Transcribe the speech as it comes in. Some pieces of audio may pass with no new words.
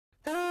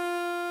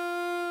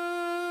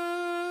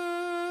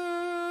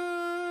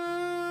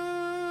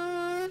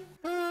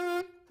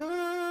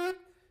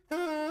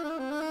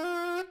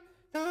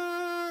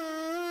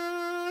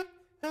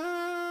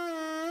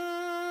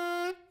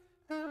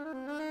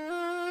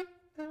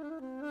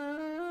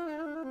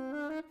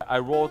I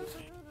wrote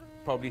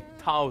probably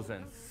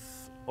thousands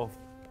of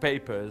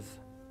papers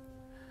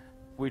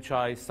which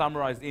I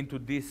summarized into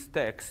this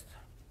text.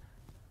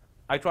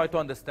 I try to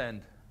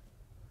understand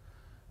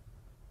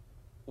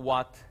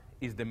what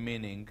is the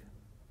meaning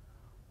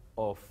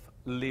of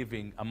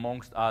living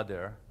amongst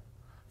others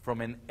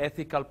from an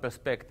ethical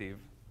perspective,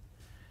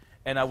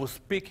 and I was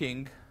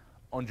speaking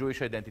on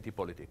Jewish identity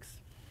politics.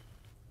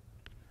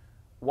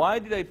 Why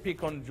did I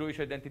pick on Jewish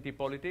identity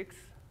politics?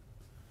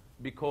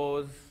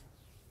 Because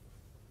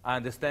I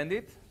understand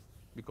it,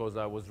 because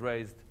I was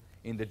raised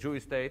in the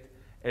Jewish state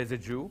as a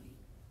Jew,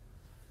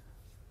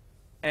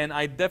 and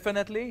I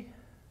definitely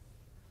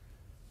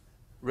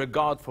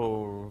regard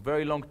for a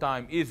very long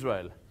time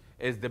Israel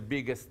as the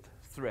biggest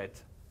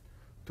threat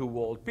to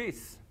world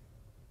peace.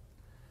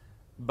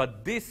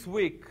 But this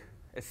week,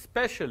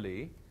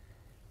 especially,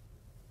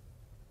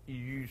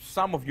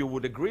 some of you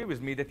would agree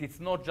with me that it's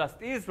not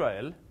just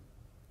Israel,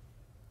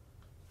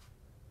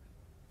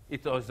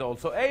 it is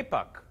also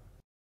AIPAC.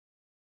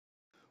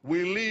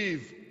 We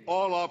leave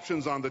all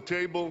options on the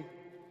table,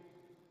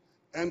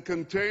 and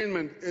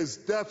containment is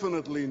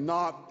definitely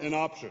not an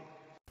option.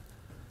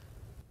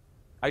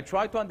 I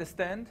try to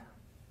understand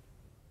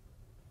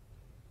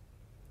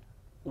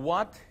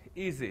what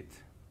is it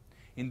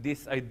in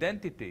this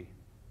identity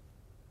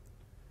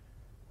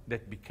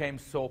that became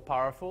so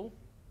powerful,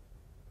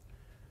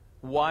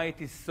 why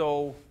it is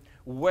so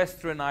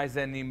westernized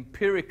and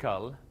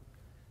empirical,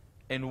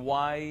 and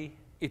why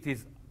it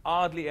is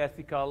hardly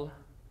ethical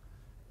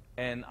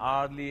and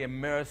hardly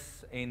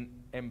immersed in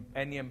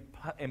any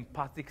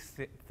empathic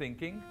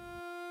thinking.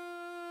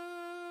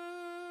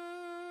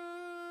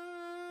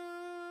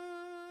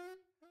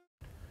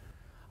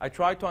 I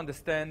try to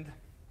understand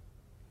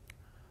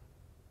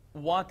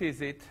what is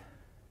it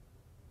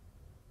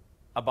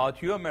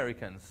about you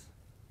Americans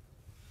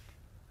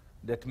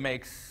that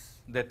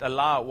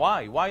allow,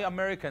 why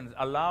Americans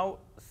allow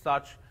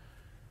such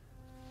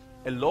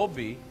a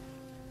lobby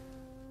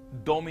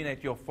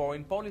dominate your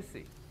foreign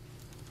policy.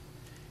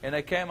 And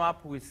I came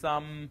up with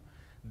some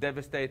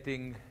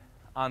devastating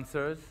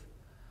answers.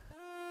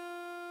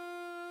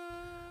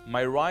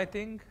 My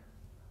writings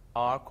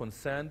are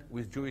concerned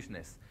with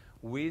Jewishness,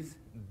 with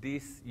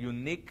this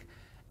unique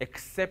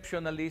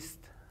exceptionalist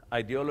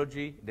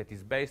ideology that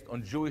is based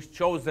on Jewish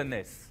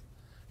chosenness.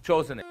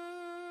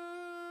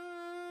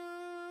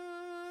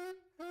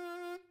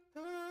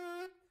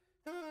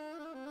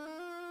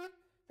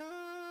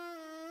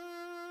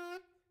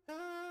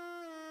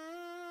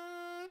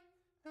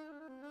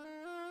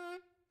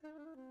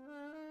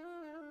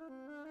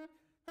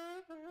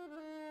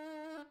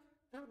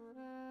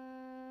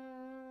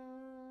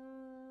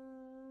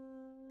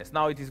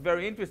 Now, it is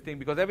very interesting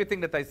because everything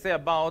that I say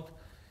about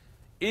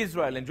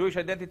Israel and Jewish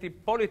identity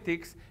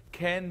politics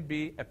can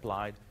be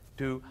applied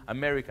to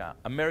America.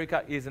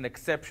 America is an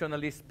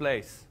exceptionalist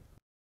place.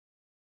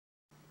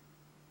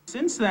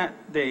 Since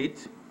that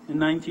date, in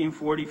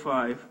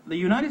 1945, the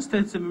United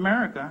States of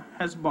America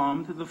has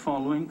bombed the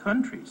following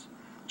countries: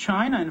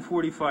 China in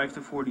 45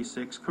 to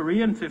 46,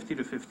 Korea in 50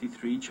 to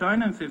 53,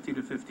 China in 50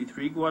 to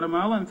 53,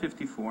 Guatemala in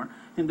 54,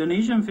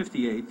 Indonesia in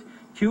 58,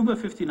 Cuba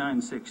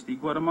 59-60,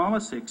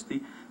 Guatemala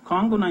 60,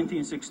 Congo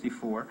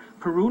 1964,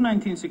 Peru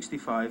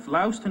 1965,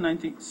 Laos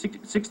to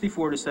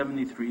 64 to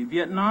 73,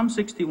 Vietnam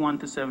 61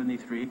 to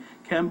 73,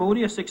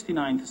 Cambodia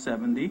 69 to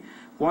 70,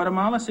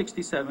 Guatemala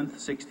 67 to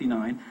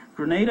 69,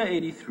 Grenada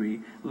 83,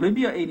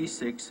 Libya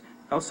 86,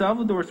 El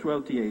Salvador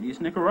throughout the 80s,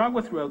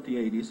 Nicaragua throughout the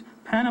 80s,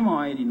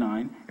 Panama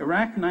 89,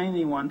 Iraq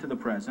 91 to the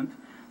present,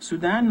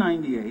 Sudan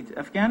 98,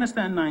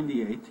 Afghanistan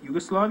 98,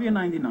 Yugoslavia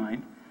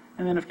 99,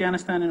 and then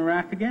Afghanistan and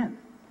Iraq again.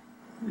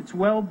 It's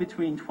well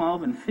between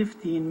 12 and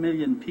 15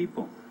 million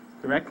people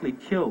directly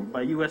killed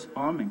by U.S.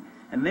 bombing,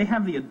 and they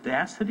have the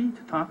audacity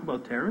to talk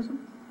about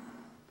terrorism?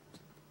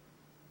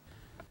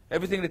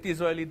 Everything that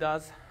Israeli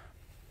does,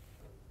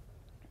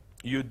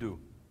 you do.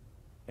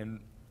 And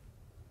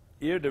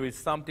here there is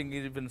something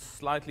even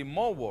slightly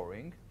more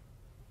worrying,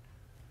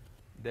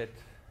 that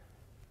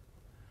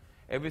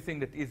everything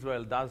that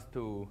Israel does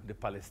to the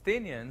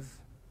Palestinians,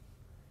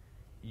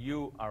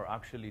 you are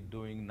actually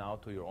doing now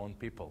to your own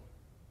people.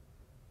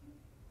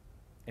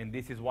 And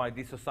this is why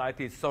this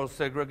society is so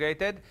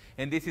segregated,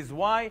 and this is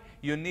why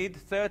you need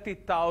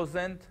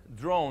 30,000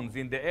 drones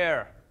in the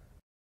air.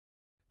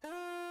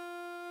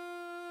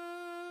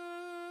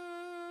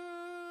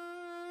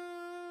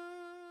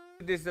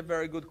 This is a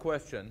very good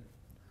question.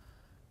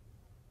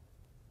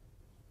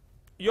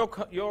 Your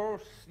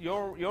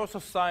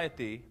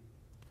society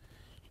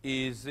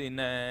is in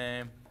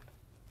a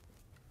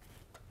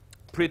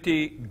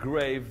pretty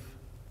grave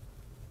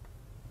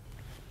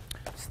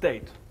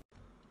state.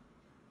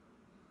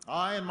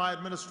 I and my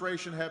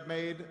administration have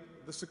made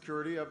the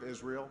security of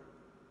Israel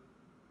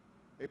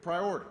a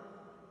priority.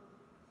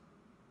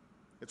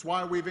 It's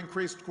why we've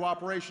increased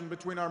cooperation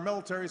between our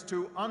militaries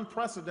to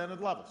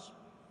unprecedented levels.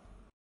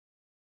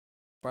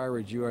 If I were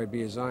a Jew, I'd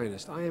be a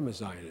Zionist. I am a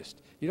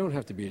Zionist. You don't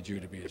have to be a Jew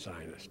to be a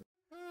Zionist.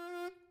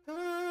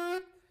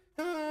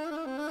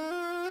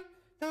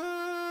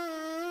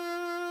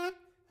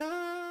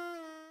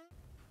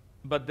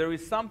 But there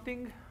is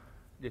something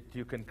that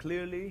you can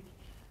clearly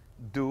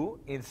do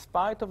in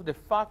spite of the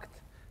fact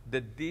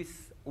that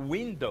this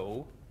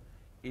window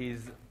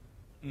is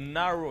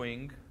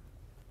narrowing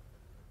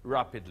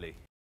rapidly.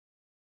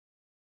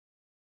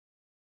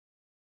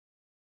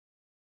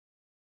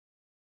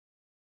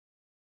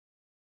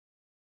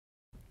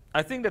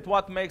 I think that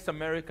what makes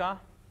America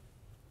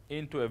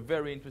into a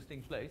very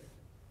interesting place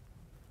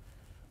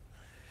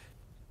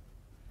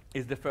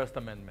is the First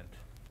Amendment.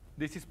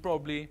 This is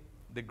probably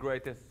the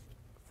greatest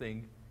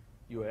thing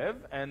you have,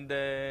 and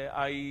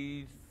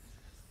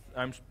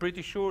I'm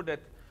pretty sure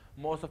that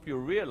most of you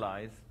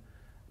realize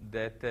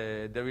that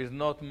there is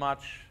not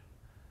much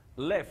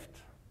left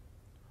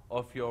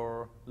of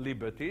your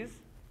liberties.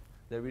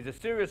 There is a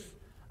serious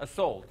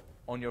assault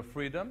on your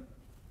freedom.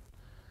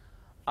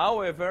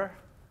 However,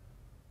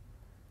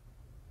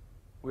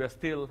 we are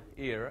still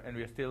here and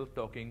we are still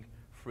talking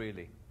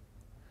freely.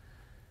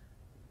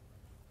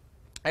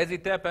 As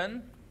it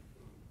happened,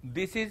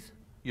 this is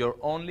your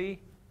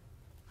only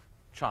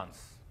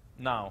chance.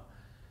 Now,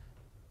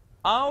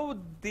 how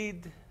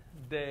did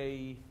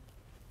they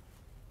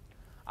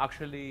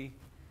actually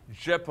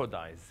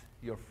jeopardize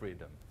your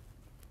freedom?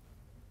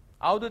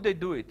 How do they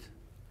do it?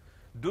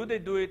 Do they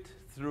do it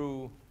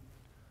through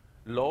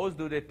laws?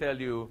 Do they tell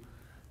you,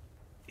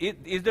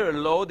 is there a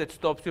law that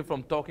stops you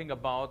from talking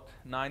about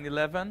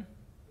 9/11?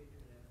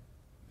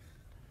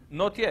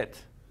 Not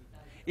yet.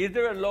 Is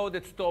there a law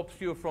that stops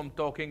you from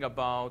talking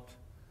about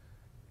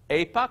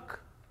AIPAC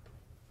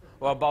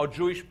or about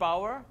Jewish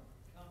power?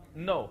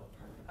 No,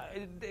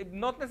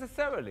 not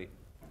necessarily.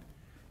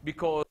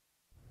 Because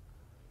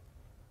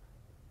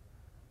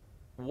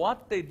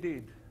what they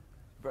did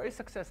very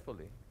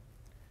successfully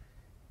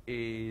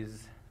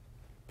is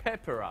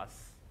pepper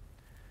us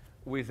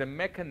with a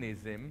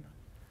mechanism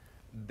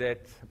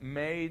that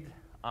made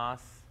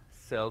us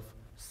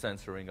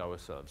self-censoring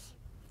ourselves.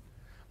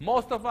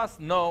 Most of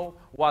us know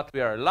what we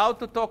are allowed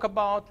to talk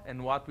about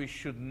and what we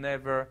should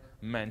never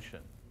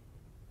mention.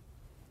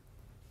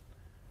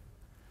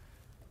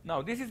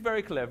 Now, this is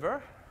very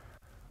clever,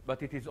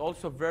 but it is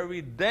also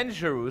very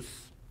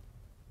dangerous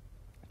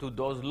to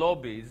those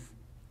lobbies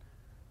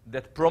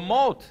that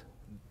promote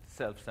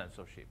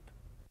self-censorship.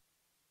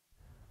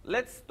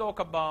 Let's talk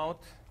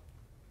about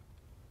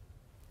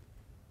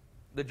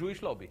the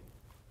Jewish lobby.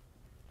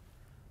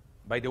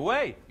 By the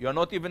way, you're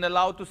not even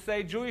allowed to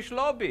say Jewish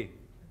lobby.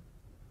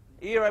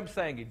 Here I'm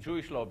saying it,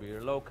 Jewish lobby,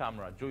 low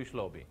camera, Jewish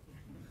lobby.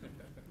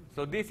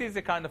 So this is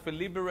a kind of a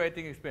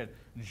liberating experience.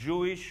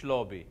 Jewish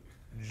lobby.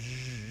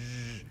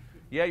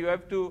 Yeah, you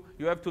have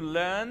to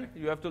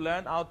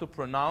learn how to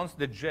pronounce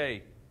the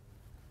J.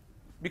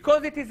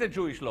 Because it is a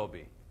Jewish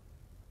lobby.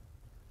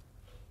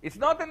 It's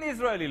not an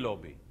Israeli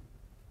lobby.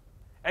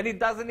 And it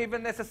doesn't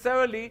even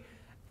necessarily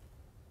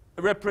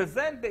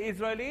represent the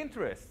Israeli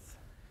interests.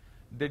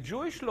 The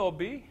Jewish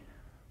lobby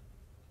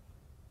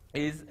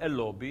is a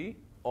lobby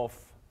of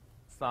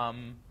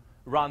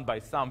run by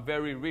some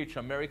very rich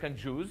American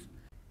Jews.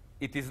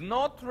 It is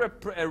not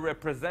a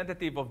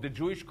representative of the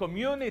Jewish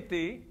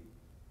community.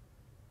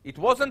 It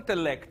wasn't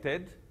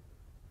elected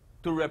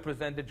to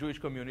represent the Jewish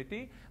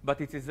community,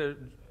 but it is a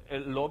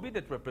lobby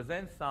that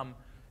represents some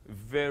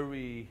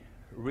very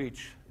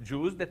rich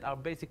Jews that are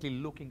basically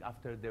looking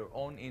after their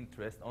own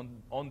interest,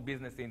 own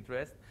business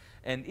interest,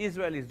 and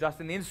Israel is just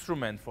an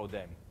instrument for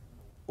them.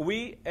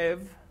 We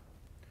have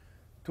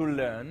to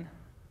learn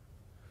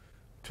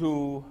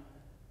to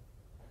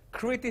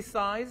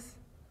criticize,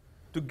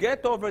 to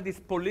get over this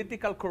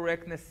political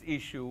correctness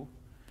issue,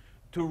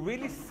 to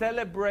really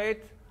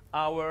celebrate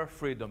our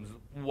freedoms.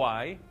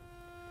 Why?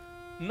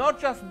 Not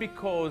just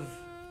because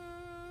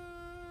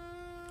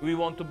we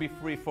want to be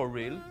free for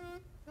real,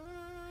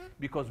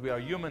 because we are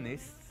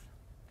humanists,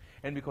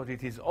 and because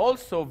it is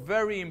also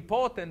very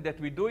important that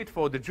we do it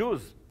for the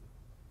Jews,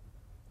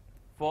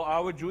 for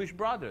our Jewish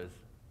brothers.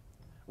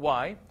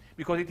 Why?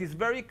 Because it is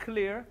very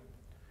clear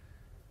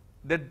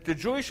that the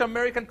Jewish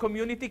American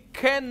community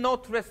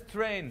cannot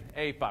restrain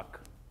AIPAC.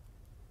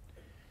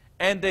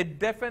 And they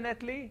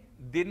definitely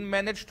didn't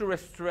manage to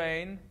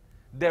restrain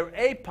their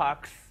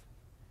AIPACs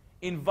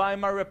in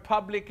Weimar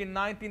Republic in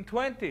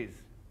 1920s.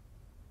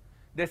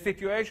 The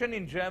situation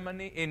in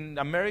Germany, in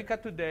America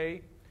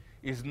today,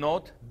 is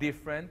not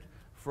different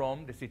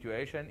from the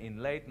situation in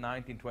late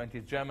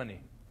 1920s Germany.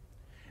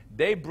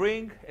 They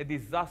bring a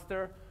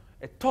disaster,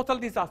 a total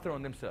disaster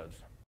on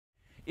themselves.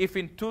 If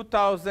in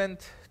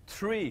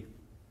 2003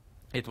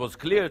 it was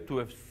clear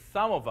to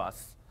some of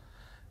us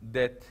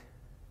that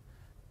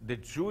the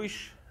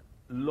Jewish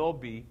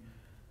lobby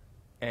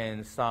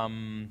and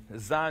some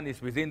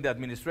Zionists within the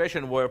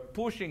administration were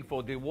pushing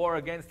for the war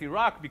against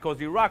Iraq because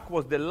Iraq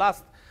was the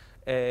last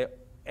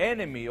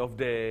enemy of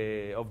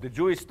the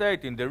Jewish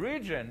state in the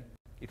region,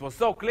 it was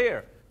so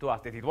clear to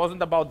us that it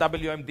wasn't about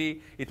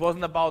WMD, it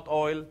wasn't about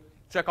oil.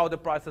 Check out the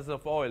prices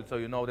of oil so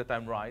you know that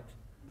I'm right.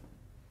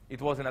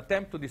 It was an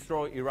attempt to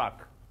destroy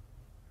Iraq,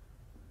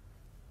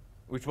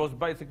 which was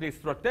basically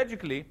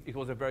strategically, it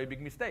was a very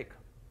big mistake.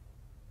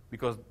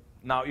 Because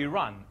now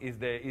Iran is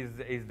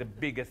the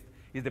biggest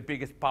is the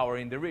biggest power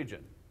in the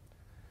region.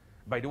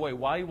 By the way,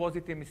 why was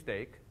it a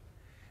mistake?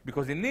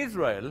 Because in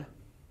Israel,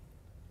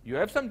 you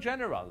have some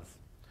generals.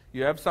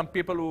 You have some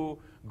people who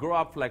grow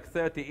up like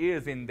 30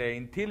 years in the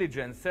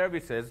intelligence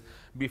services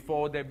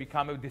before they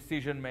become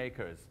decision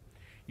makers.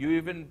 You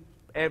even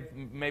have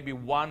maybe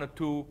one or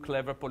two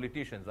clever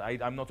politicians.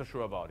 I'm not so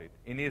sure about it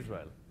in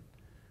Israel.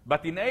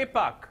 But in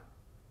AIPAC,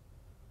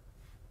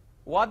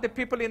 what the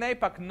people in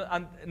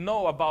AIPAC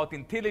know about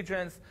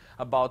intelligence,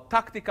 about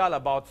tactical,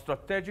 about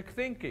strategic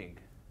thinking.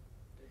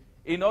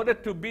 In order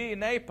to be in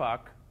AIPAC,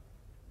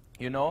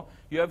 you know,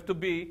 you have to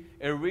be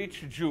a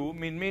rich Jew.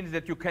 Means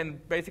that you can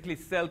basically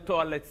sell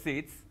toilet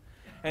seats.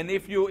 And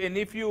if you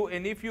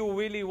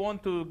really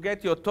want to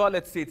get your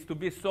toilet seats to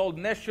be sold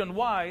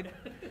nationwide,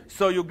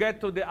 so you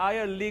get to the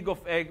higher league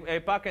of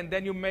AIPAC, and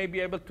then you may be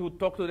able to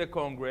talk to the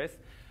Congress.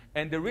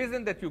 And the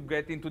reason that you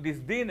get into these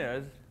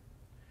dinners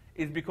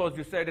is because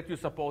you say that you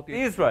support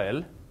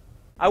Israel.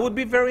 I would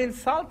be very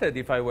insulted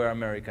if I were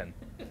American.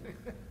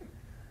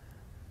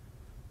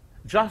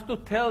 Just to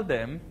tell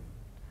them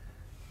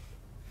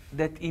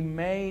that he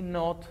may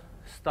not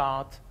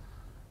start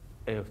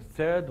a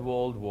third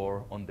world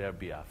war on their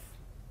behalf.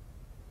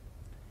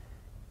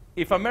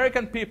 If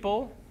American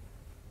people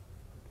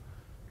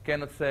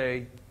cannot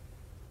say,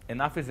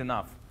 enough is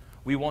enough,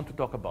 we want to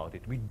talk about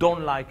it, we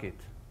don't like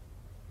it,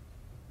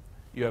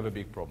 you have a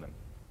big problem.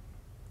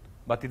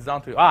 But it's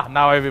down to you.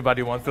 Now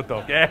everybody wants to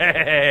talk.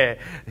 Yeah.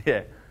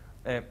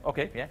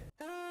 Okay, yeah.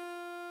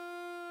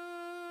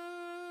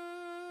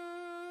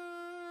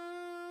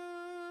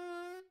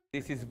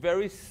 This is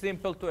very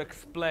simple to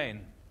explain.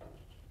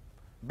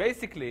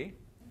 Basically,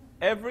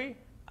 every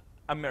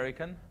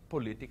American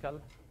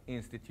political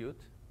institute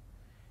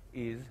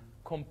is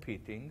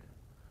competing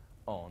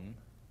on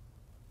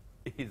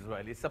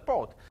Israeli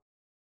support.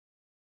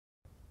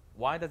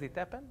 Why does it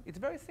happen? It's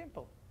very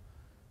simple.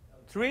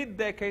 3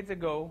 decades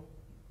ago,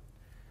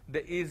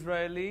 the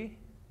Israelis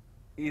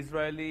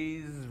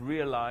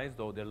realized,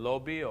 or the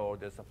lobby or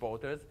the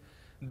supporters,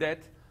 that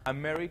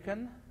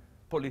American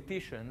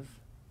politicians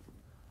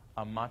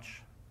are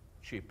much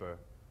cheaper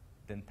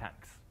than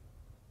tanks.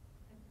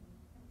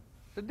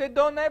 So they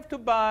don't have to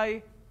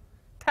buy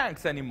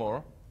tanks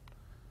anymore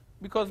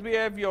because we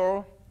have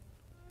your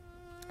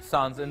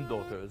sons and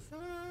daughters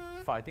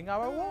fighting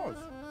our wars.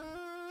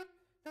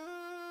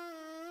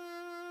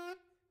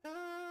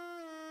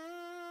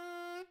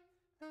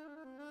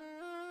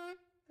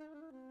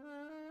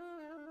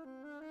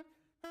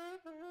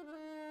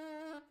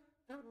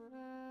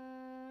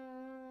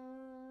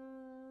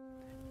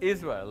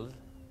 Israel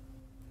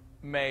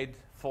made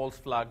false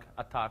flag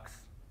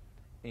attacks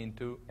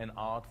into an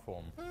art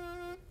form.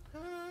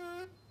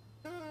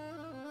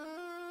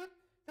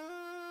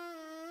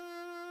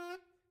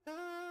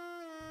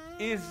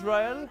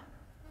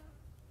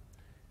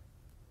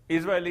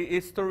 Israeli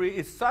history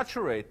is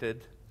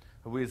saturated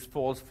with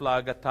false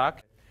flag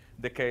attack.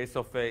 The case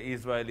of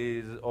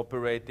Israelis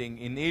operating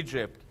in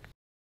Egypt.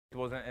 It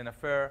was an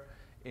affair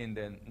in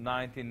the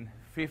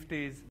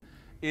 1950s.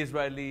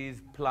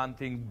 Israelis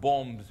planting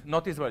bombs,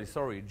 not Israelis,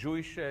 sorry,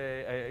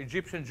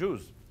 Egyptian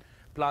Jews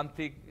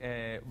planting,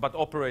 but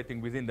operating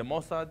within the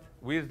Mossad,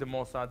 with the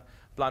Mossad,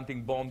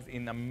 planting bombs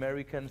in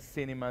American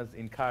cinemas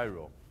in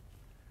Cairo,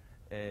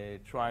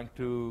 trying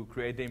to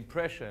create the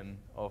impression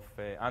of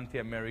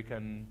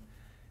anti-American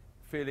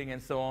feeling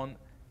and so on.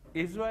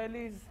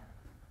 Israelis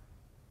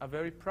are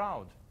very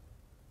proud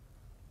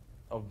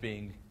of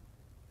being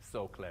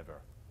so clever.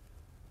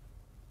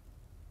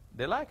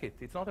 They like it.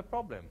 It's not a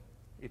problem.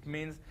 It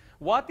means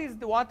what is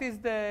the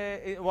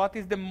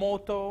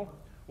motto?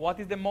 What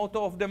is the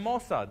motto of the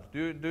Mossad?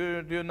 Do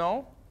you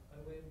know? By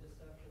way of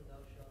deception, thou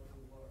shalt do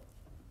war.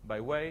 By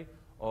way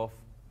of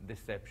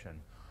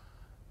deception.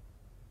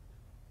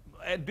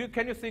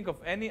 Can you think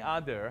of any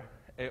other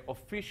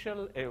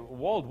official,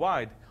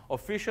 worldwide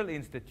official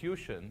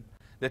institution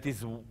that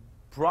is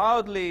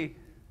proudly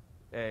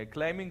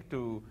claiming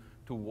to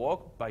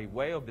work by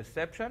way of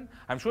deception?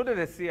 I'm sure that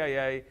the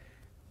CIA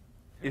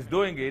is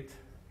doing it,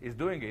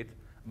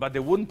 but they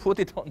wouldn't put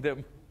it on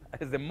them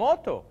as the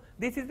motto.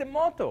 This is the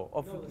motto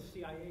of. No, the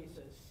CIA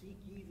says, "Seek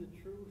ye the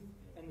truth,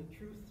 and the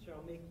truth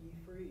shall make ye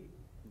free."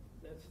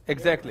 That's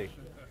exactly.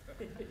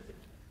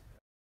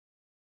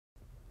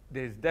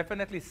 There's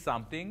definitely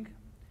something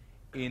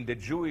in the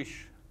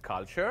Jewish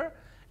culture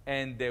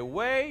and the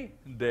way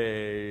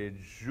the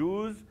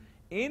Jews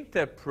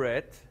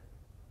interpret,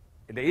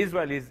 the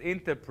Israelis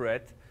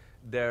interpret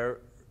their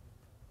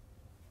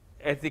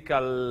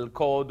ethical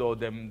code or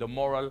the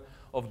moral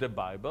of the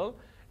Bible.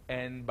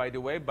 And by the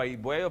way, by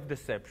way of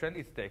deception,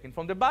 it's taken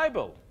from the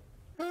Bible.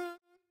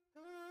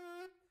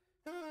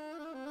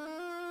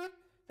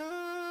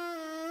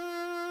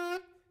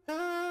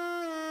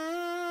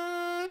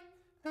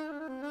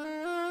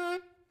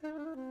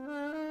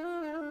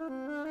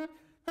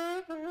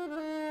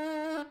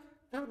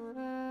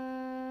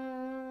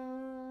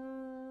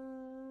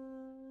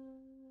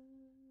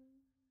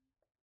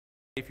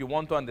 If you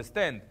want to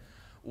understand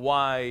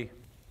why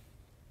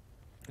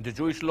the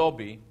Jewish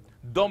lobby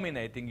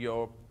dominating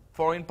your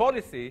foreign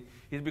policy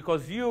is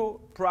because you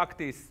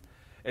practice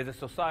as a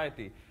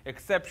society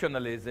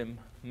exceptionalism,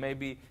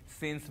 maybe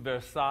since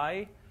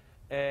Versailles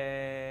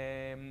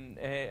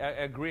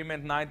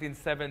Agreement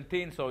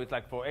 1917, so it's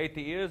like for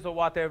 80 years or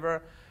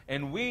whatever,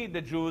 and we,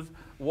 the Jews,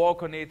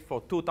 work on it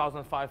for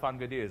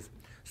 2,500 years.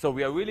 So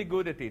we are really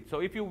good at it. So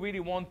if you really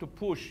want to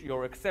push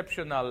your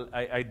exceptional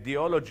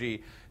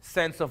ideology,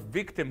 sense of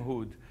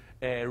victimhood,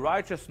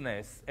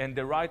 righteousness, and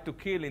the right to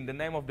kill in the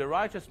name of the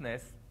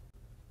righteousness,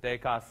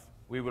 take us.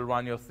 We will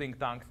run your think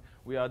tanks.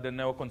 We are the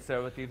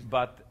neoconservatives.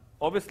 But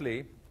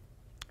obviously,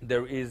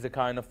 there is a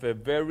kind of a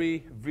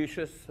very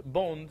vicious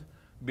bond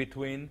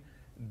between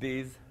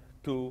these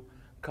two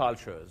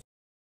cultures.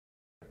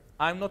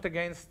 I'm not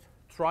against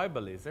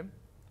tribalism.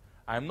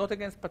 I'm not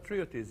against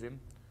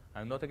patriotism.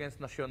 I'm not against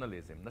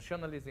nationalism.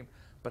 Nationalism,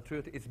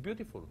 patriotism, it's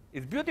beautiful.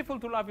 It's beautiful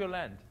to love your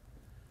land.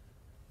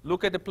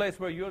 Look at the place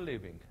where you're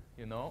living.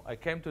 You know, I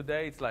came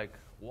today, it's like,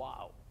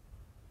 wow.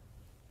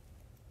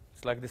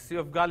 It's like the Sea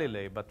of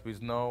Galilee, but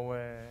with no.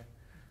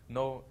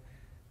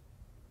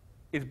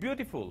 It's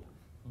beautiful,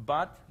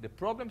 but the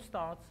problem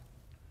starts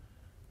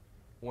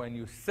when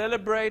you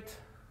celebrate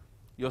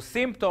your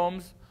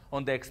symptoms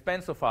on the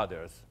expense of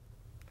others.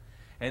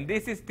 And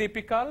this is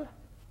typical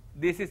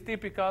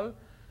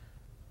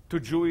to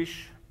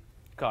Jewish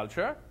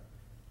culture.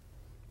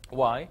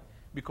 Why?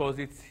 Because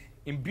it's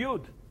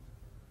imbued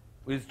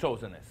with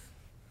chosenness.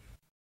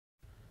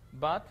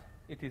 But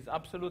it is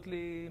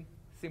absolutely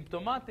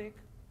symptomatic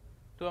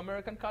to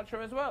American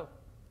culture as well.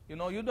 You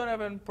know, you don't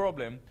have a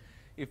problem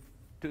if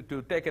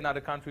to take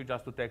another country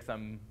just to take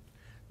some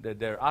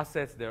their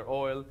assets, their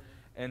oil,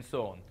 and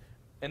so on.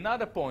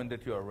 Another point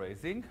that you are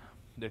raising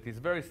that is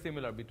very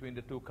similar between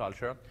the two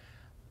cultures,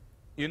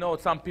 you know,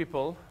 some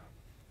people,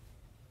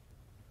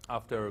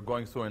 after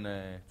going through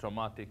a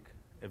traumatic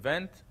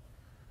event,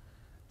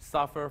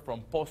 suffer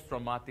from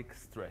post-traumatic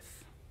stress.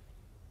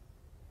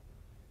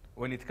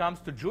 When it comes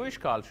to Jewish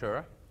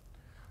culture,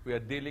 we are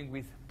dealing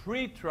with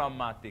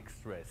pre-traumatic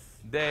stress.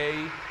 They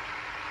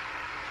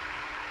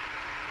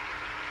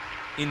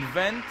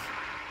invent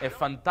a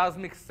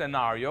phantasmic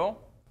scenario,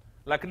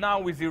 like now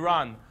with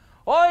Iran.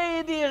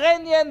 Oh, the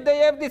Iranian, they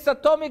have this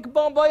atomic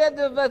bomb.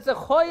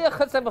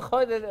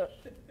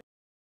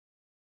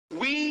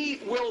 We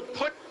will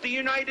put the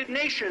United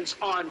Nations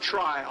on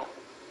trial.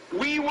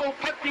 We will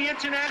put the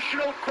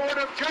International Court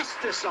of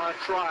Justice on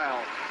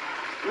trial.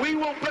 We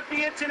will put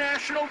the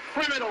International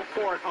Criminal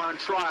Court on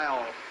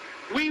trial.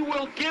 We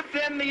will give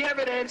them the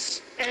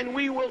evidence and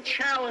we will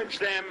challenge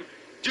them.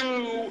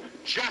 Do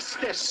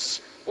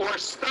justice, or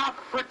stop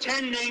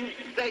pretending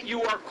that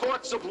you are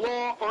courts of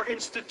law or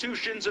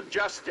institutions of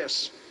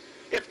justice.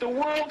 If the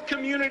world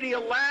community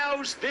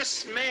allows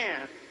this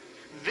man,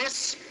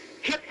 this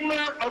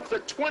Hitler of the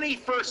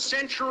 21st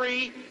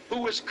century,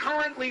 who is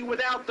currently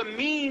without the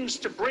means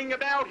to bring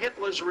about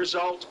Hitler's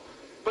result,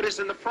 but is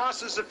in the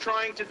process of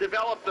trying to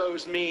develop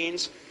those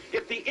means,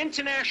 if the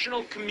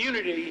international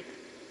community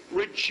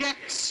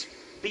rejects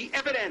the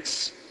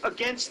evidence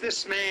against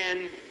this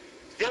man,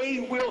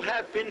 they will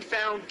have been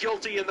found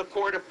guilty in the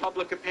court of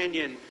public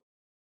opinion.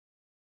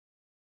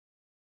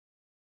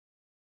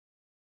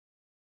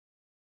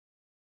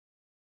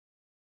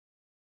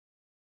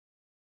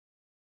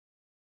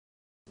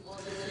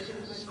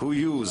 Who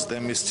used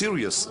the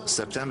mysterious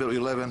September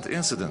 11th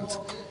incident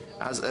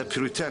as a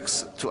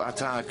pretext to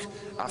attack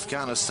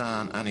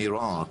Afghanistan and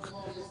Iraq,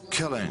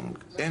 killing,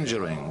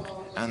 injuring,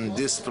 and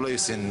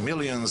displacing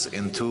millions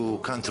in two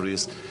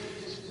countries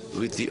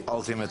with the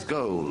ultimate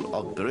goal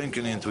of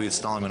bringing into its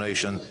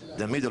domination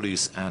the Middle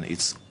East and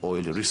its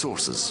oil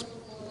resources.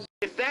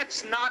 If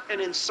that's not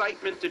an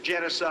incitement to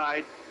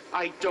genocide,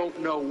 I don't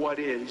know what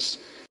is.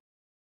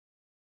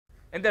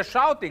 And they're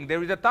shouting,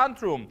 there is a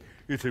tantrum.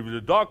 It's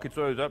a dog, it's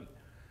always a...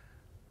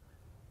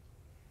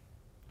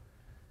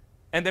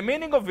 And the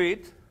meaning of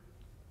it,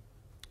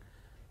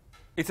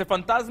 it's a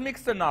phantasmic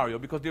scenario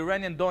because the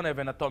Iranians don't have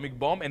an atomic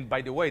bomb, and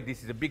by the way,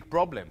 this is a big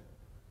problem.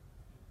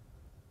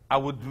 I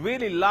would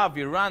really love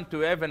Iran to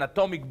have an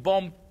atomic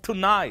bomb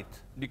tonight,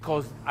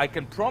 because I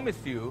can promise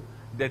you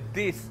that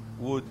this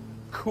would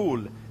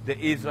cool the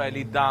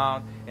Israeli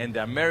down and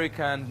the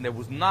Americans. There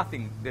was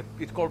nothing.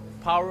 It's called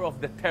power of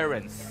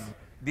deterrence.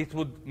 This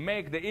would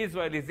make the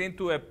Israelis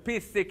into a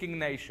peace-seeking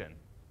nation.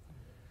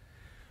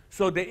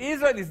 So the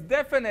Israelis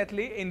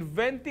definitely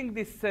inventing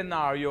this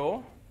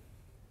scenario,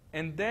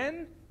 and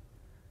then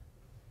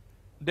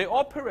they're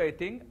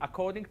operating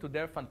according to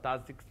their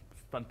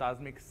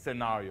phantasmic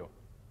scenario.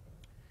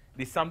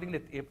 This is something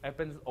that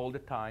happens all the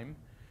time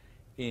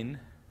in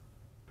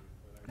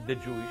the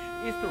Jewish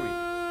history.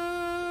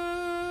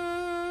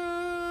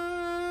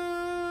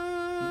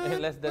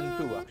 Less than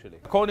 2, actually.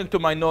 According to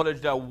my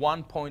knowledge, there are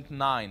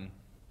 1.9%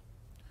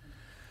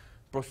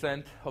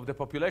 of the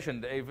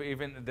population.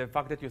 Even the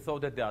fact that you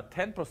thought that there are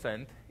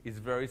 10% is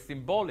very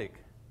symbolic.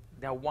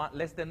 There are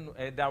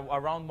there are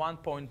around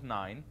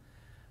 1.9,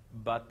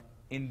 but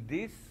in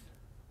this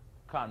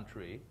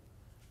country,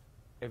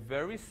 a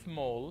very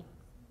small.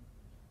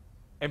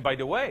 And by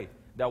the way,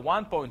 there are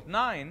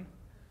 1.9,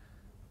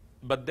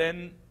 but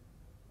then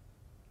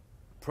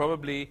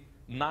probably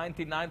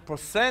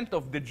 99%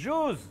 of the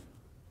Jews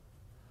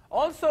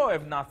also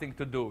have nothing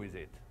to do with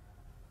it.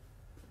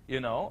 You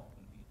know,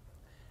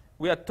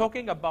 we are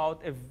talking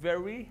about a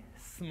very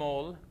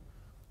small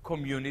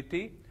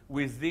community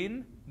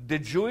within the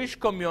Jewish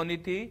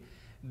community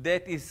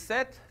that is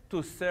set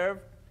to serve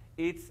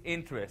its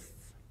interests.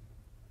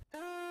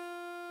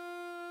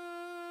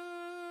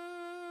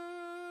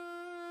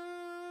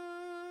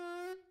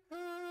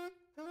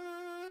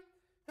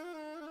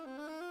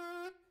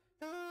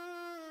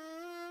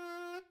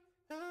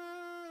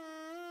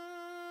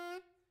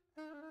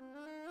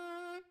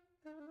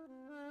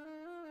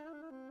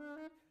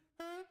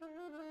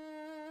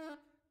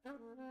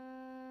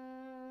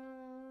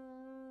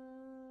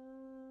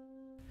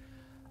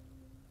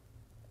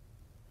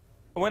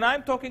 When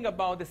I'm talking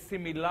about the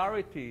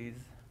similarities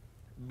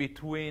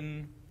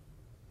between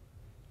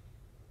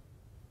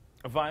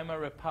Weimar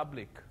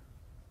Republic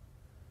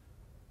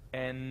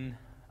and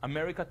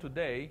America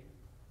today,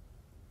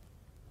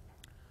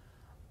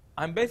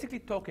 I'm basically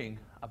talking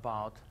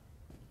about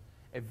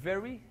a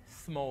very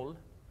small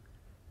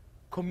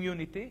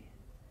community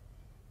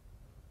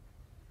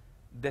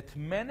that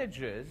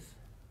manages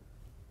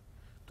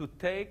to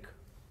take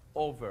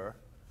over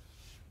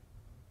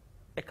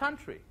a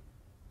country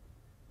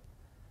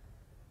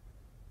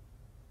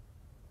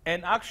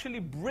and actually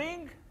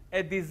bring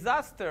a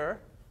disaster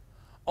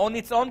on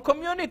its own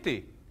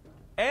community.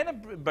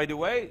 And by the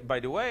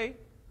way,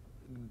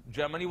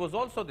 Germany was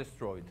also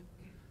destroyed.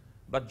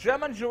 But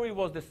German Jewry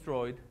was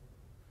destroyed,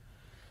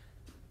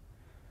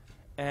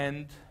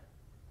 and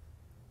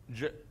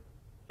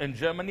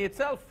Germany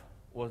itself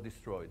was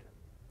destroyed.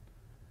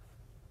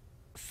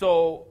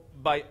 So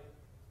by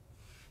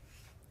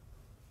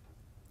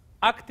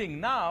acting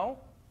now,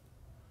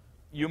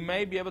 you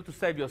may be able to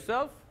save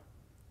yourself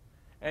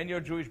and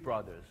your Jewish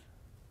brothers.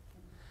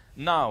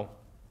 Now,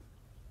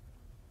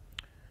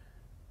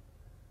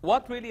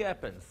 what really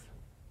happens?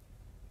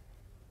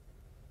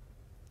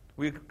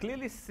 We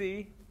clearly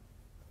see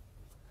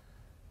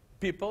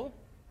people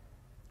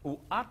who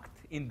act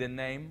in the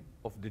name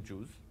of the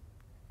Jews,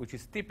 which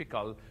is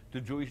typical to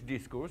Jewish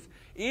discourse.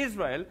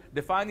 Israel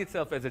defines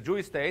itself as a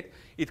Jewish state.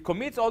 It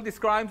commits all these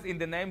crimes in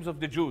the names of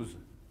the Jews.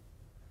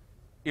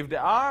 If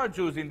there are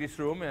Jews in this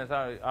room,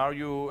 are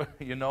you,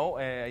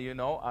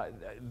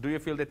 do you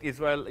feel that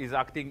Israel is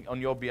acting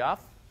on your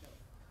behalf?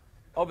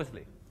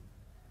 Obviously.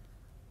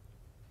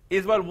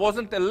 Israel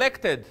wasn't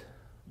elected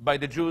by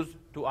the Jews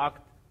to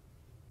act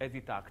as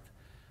it acts.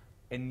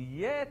 And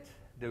yet,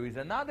 there is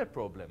another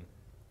problem.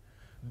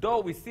 Though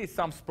we see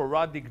some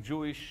sporadic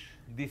Jewish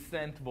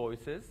dissent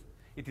voices,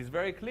 it is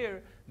very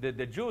clear that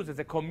the Jews as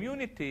a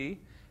community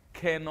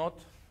cannot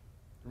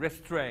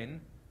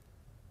restrain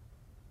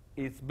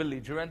its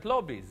belligerent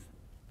lobbies.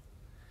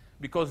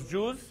 Because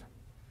Jews,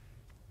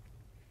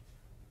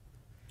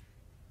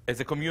 as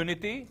a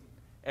community,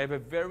 have a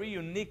very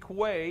unique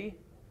way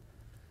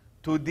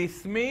to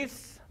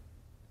dismiss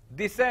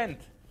dissent.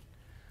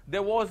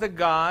 There was a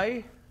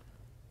guy,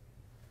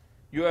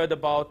 you heard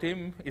about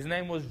him, his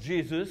name was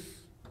Jesus.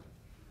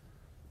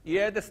 He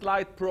had a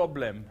slight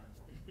problem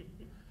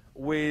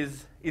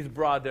with his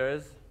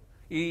brothers.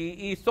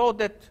 He thought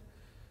that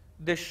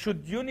they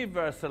should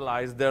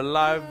universalize their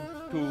love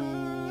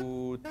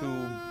to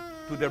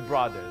their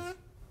brothers.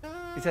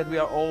 He said, we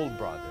are all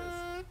brothers.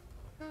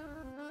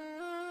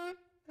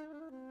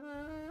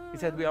 He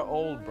said, we are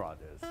all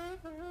brothers.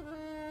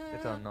 They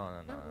thought, no.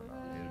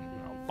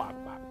 Back.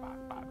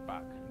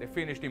 They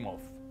finished him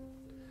off.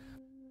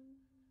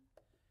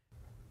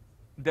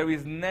 There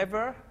is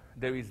never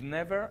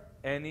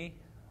any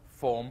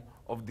form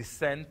of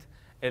dissent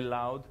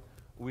allowed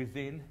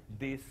within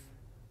this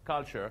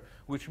culture,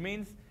 which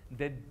means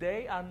that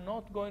they are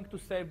not going to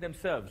save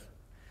themselves.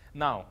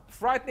 Now,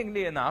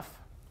 frighteningly enough,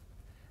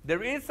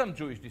 there is some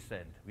Jewish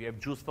dissent. We have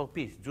Jews for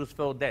peace, Jews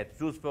for death,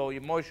 Jews for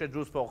Moshe,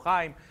 Jews for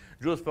Chaim,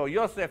 Jews for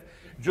Yosef,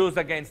 Jews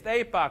against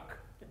AIPAC.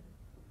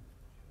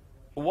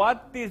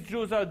 What these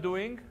Jews are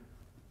doing,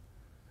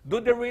 do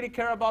they really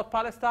care about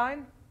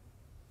Palestine?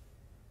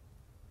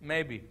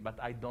 Maybe, but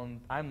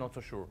I'm not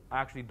so sure. I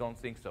actually don't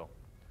think so.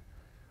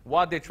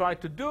 What they try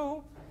to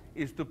do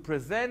is to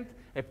present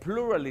a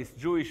pluralist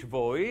Jewish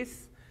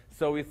voice.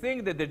 So we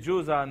think that the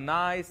Jews are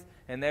nice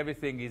and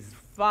everything is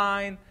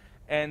fine,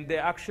 and they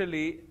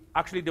actually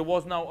there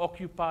was now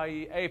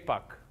Occupy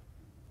AIPAC.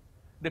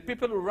 The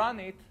people who run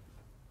it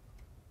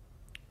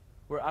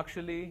were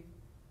actually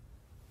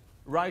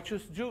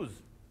righteous Jews.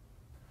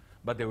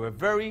 But they were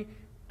very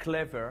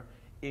clever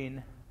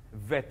in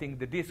vetting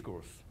the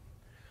discourse.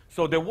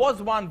 So there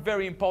was one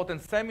very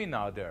important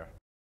seminar there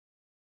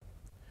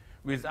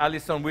with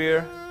Alison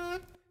Weir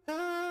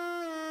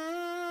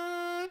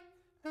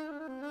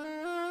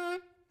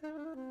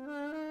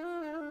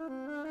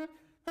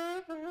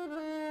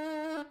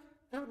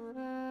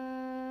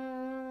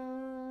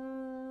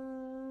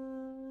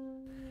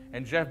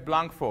and Jeff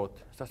Blankford.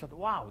 So I thought,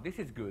 wow, this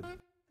is good.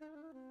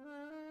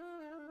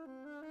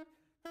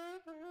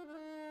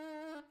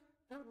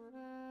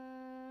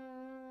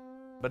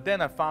 But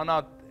then I found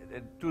out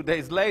 2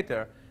 days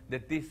later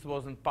that this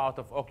wasn't part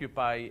of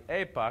Occupy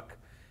AIPAC.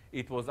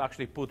 It was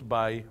actually put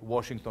by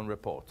Washington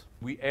Report.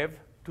 We have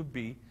to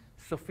be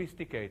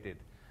sophisticated.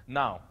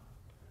 Now,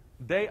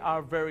 they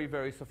are very,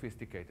 very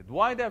sophisticated.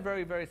 Why they're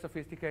very, very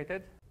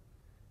sophisticated?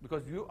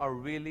 Because you are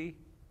really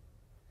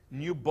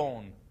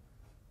newborn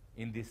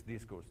in this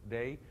discourse.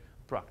 They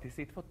practice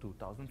it for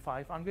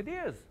 2,500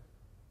 years.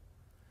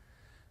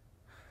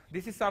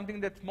 This is something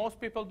that most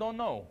people don't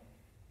know.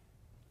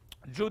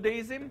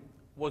 Judaism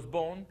was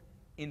born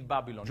in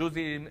Babylon.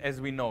 Judaism as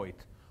we know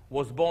it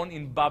was born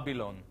in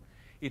Babylon.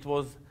 It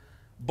was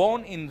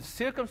born in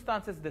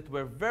circumstances that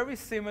were very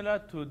similar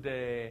to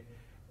the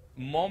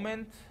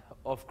moment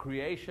of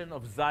creation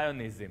of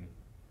Zionism.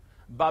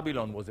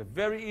 Babylon was a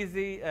very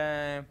easy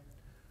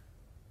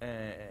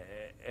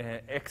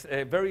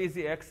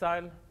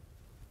exile,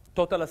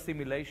 total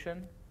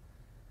assimilation,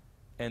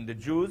 and the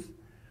Jews,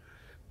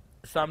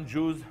 some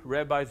Jews,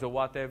 rabbis or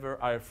whatever,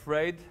 are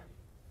afraid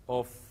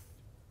of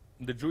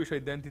the Jewish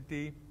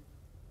identity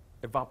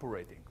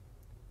evaporating.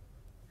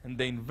 And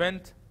they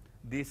invent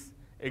this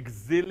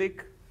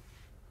exilic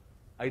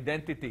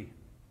identity,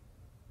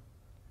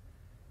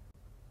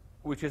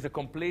 which is a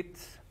complete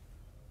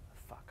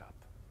fuck up.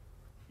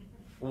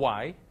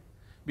 Why?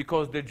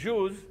 Because the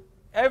Jews,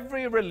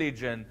 every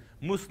religion,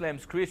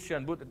 Muslims,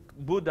 Christian,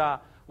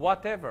 Buddha,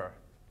 whatever,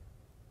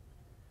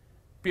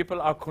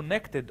 people are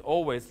connected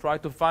always, try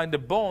to find a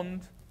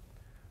bond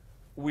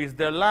with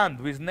their land,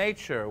 with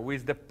nature,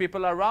 with the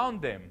people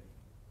around them.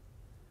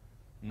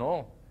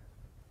 No.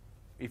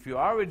 If you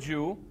are a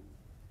Jew,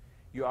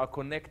 you are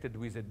connected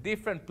with a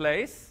different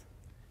place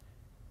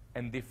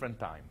and different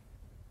time.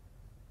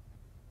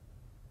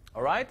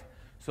 All right?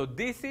 So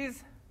this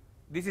is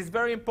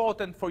very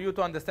important for you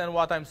to understand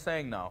what I'm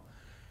saying now.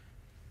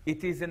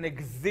 It is an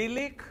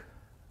exilic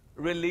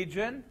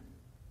religion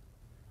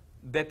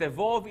that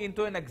evolved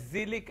into an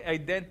exilic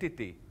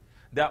identity.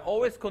 They are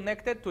always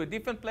connected to a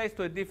different place,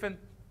 to a different...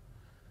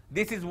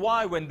 This is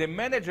why when they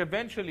manage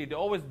eventually, they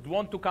always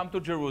want to come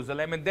to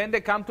Jerusalem, and then they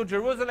come to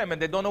Jerusalem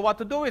and they don't know what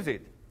to do with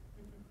it.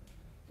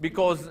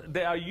 Because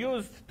they are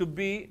used to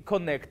be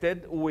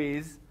connected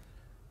with,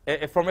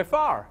 from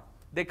afar.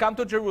 They come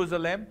to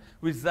Jerusalem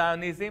with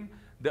Zionism.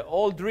 The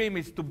whole dream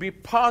is to be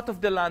part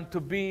of the land, to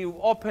be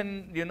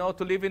open, you know,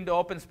 to live in the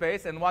open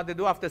space. And what they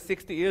do after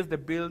 60 years, they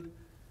build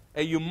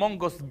a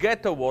humongous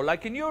ghetto wall,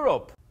 like in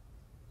Europe.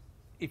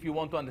 If you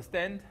want to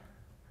understand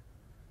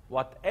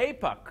what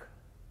AIPAC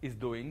is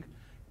doing,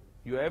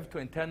 you have to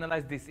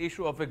internalize this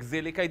issue of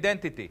exilic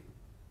identity.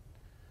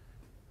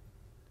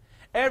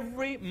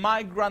 Every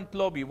migrant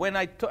lobby, when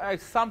in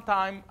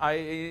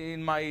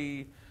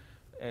my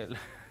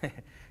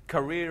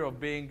career of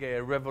being a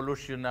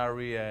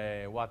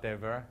revolutionary,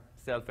 whatever,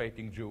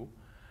 self-hating Jew,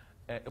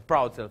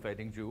 proud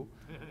self-hating Jew,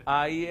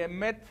 I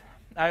met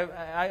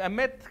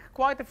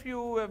quite a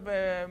few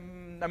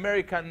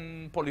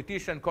American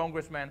politicians,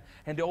 congressmen,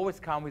 and they always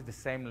come with the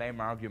same lame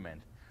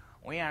argument.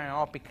 We are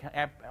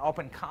an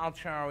open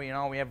culture, you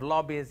know, we have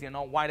lobbies, you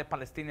know, why the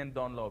Palestinians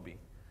don't lobby?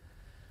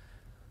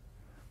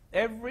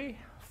 Every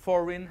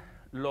foreign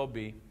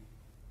lobby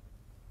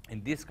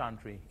in this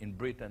country, in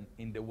Britain,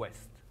 in the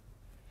West,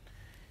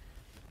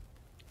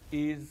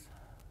 is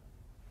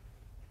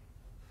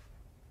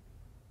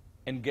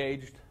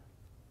engaged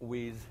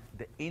with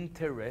the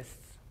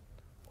interests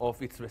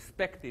of its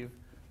respective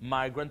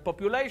migrant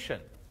population.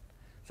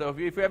 So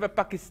if you have a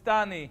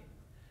Pakistani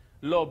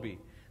lobby,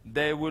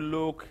 they will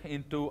look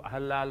into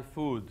halal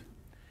food,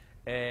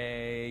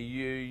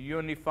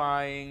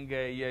 unifying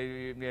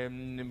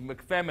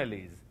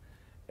families,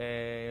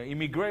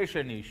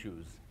 immigration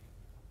issues,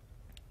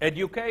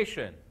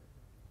 education,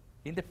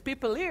 in the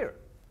people here.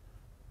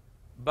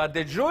 But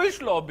the Jewish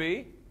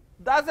lobby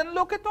doesn't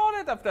look at all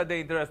after the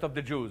interest of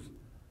the Jews.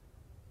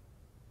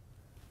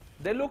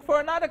 They look for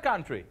another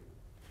country.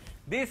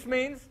 This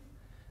means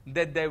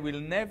that there will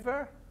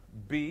never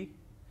be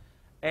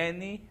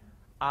any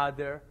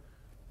other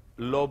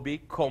lobby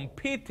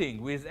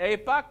competing with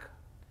AIPAC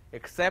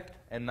except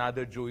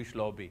another Jewish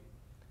lobby.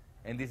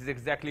 And this is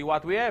exactly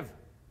what we have.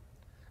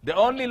 The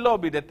only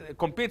lobby that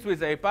competes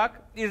with AIPAC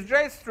is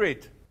J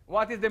Street.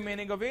 What is the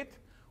meaning of it?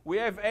 We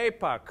have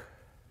AIPAC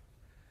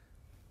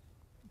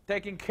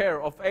taking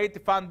care of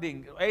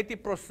funding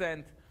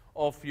 80%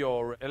 of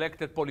your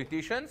elected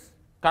politicians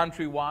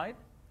countrywide.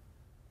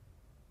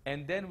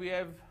 And then we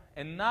have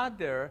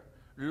another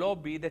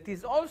lobby that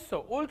is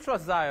also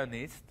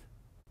ultra-Zionist,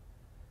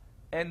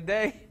 and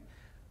they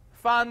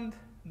fund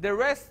the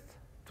rest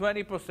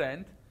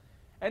 20%,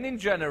 and in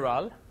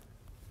general,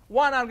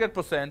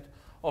 100%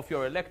 of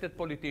your elected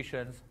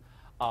politicians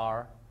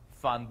are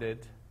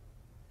funded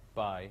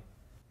by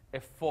a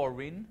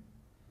foreign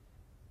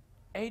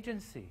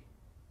agency.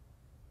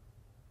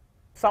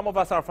 Some of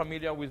us are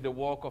familiar with the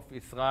work of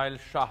Israel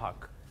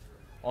Shahak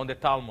on the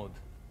Talmud.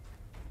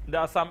 There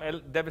are some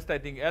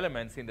devastating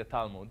elements in the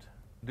Talmud.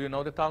 Do you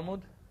know the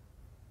Talmud?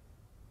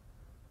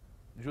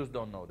 Jews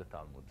don't know the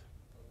Talmud.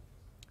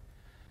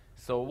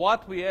 So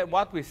what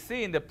we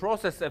see in the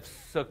process of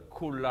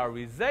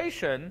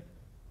secularization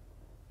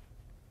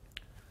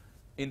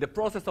in the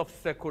process of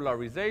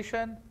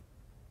secularization,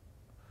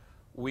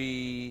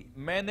 we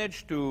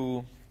managed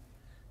to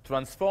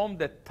transform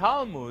the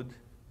Talmud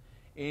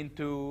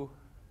into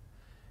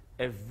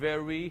a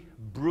very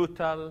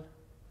brutal,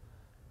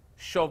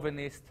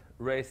 chauvinist,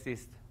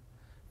 racist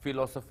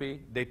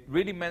philosophy. They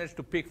really managed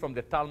to pick from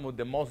the Talmud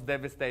the most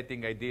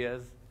devastating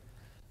ideas,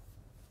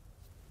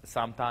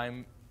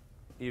 sometimes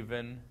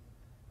even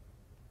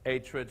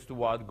hatreds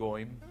toward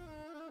Goyim.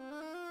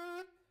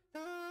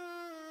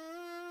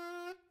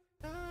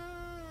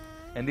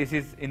 And this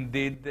is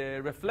indeed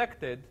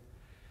reflected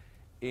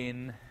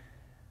in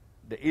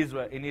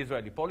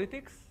Israeli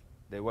politics,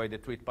 the way they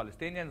treat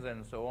Palestinians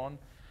and so on.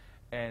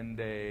 And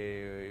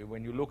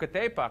when you look at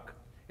AIPAC,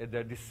 at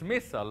the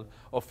dismissal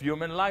of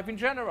human life in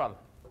general.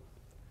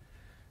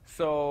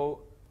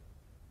 So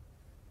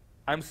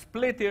I'm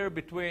split here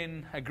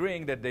between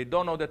agreeing that they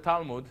don't know the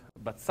Talmud,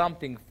 but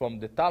something from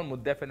the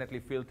Talmud definitely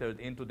filtered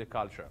into the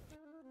culture.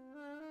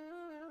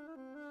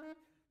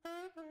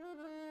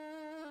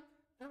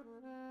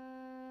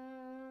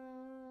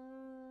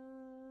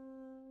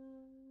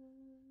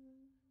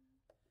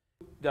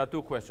 There are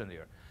two questions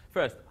here.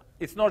 First,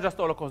 it's not just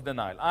Holocaust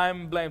denial.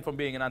 I'm blamed for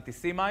being an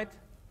anti-Semite,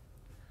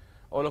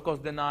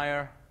 Holocaust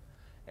denier,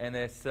 and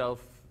a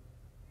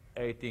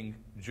self-hating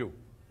Jew.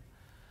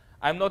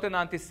 I'm not an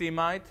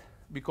anti-Semite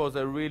because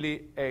I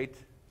really hate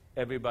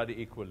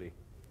everybody equally.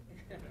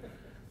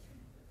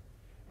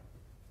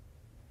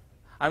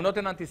 I'm not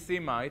an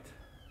anti-Semite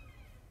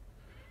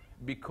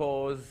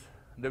because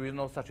there is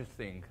no such a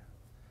thing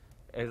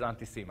as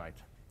anti-Semite.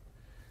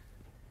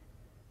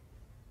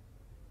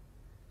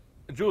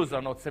 Jews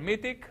are not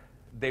Semitic.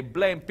 They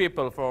blame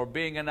people for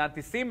being an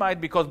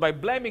anti-Semite because by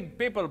blaming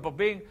people for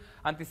being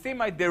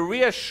anti-Semite, they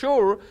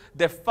reassure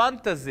the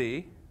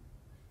fantasy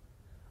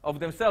of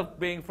themselves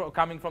being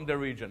coming from the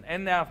region.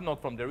 And they are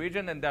not from the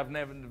region, and they have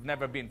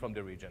never been from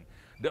the region.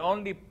 The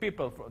only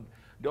people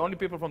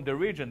from the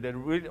region, the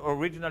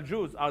original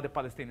Jews, are the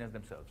Palestinians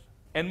themselves.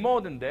 And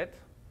more than that,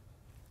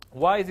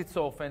 why is it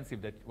so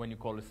offensive that when you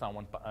call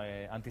someone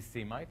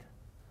anti-Semite?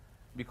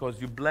 Because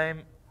you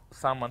blame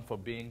someone for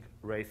being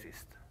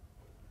racist.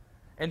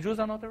 And Jews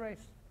are not a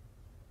race.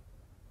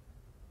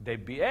 They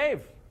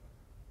behave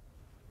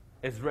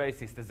as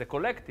racist, as a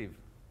collective,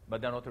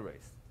 but they're not a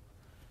race.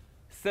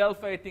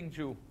 Self-hating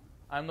Jew.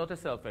 I'm not a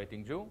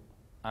self-hating Jew.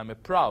 I'm a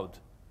proud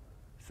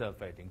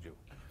self-hating Jew.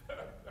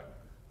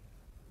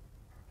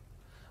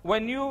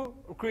 When you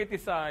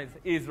criticize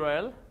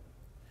Israel,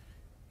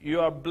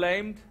 you are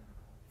blamed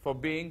for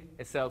being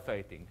a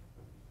self-hating.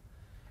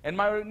 And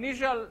my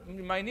initial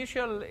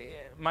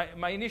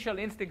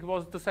instinct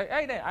was to say,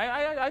 hey,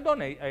 I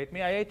don't hate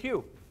me, I hate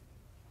you.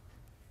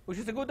 Which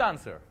is a good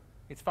answer.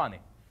 It's funny.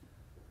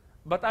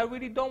 But I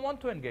really don't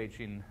want to engage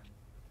in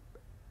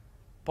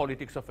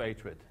politics of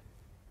hatred.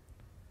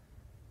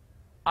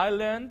 I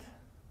learned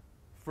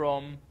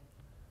from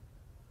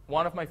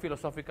one of my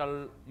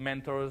philosophical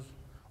mentors,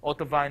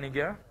 Otto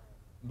Weininger,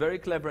 very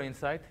clever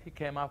insight he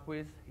came up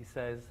with. He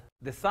says,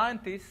 the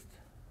scientist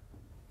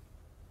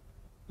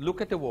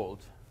looks at the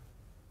world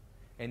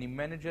and he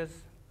manages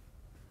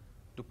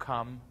to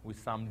come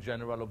with some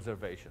general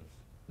observations.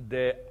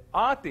 The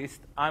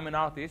artist, I'm an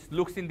artist,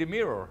 looks in the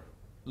mirror,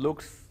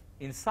 looks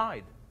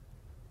inside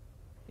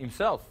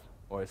himself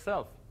or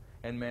herself,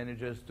 and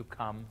manages to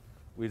come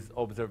with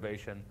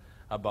observation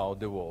about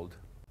the world.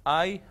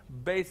 I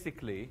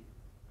basically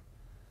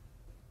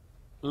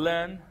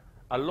learn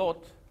a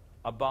lot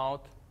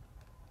about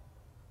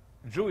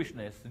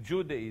Jewishness,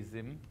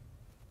 Judaism,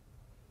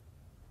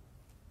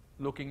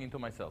 looking into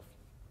myself.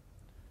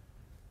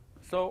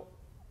 So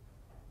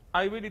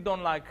I really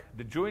don't like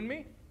the Jew in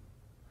me,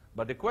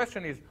 but the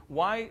question is,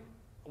 why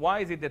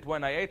is it that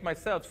when I hate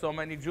myself, so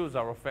many Jews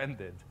are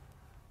offended?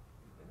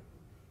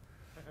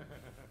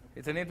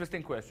 It's an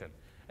interesting question.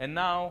 And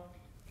now,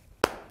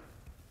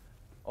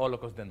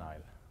 Holocaust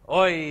denial.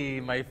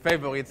 Oi, my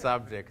favorite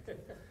subject.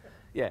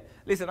 Yeah,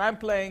 listen, I'm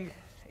playing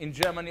in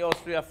Germany,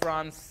 Austria,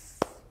 France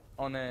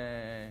on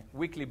a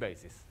weekly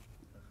basis.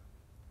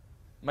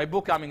 My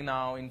book coming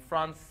now in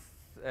France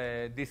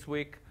this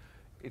week.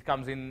 It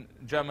comes in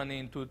Germany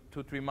in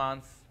 2-3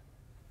 months.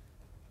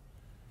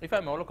 If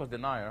I'm a Holocaust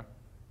denier,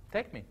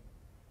 take me.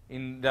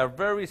 They're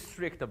very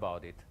strict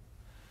about it.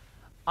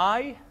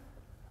 I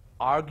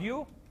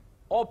argue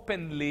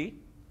openly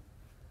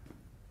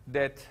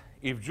that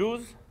if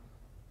Jews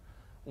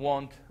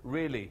want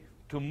really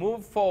to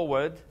move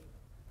forward,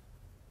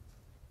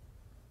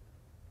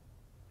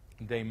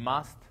 they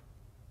must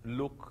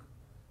look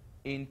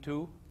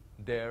into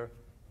their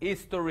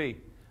history.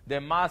 They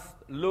must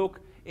look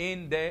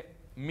in the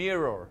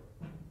mirror.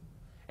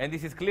 And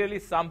this is clearly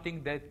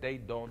something that they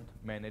don't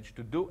manage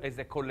to do as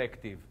a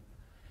collective.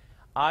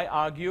 I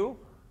argue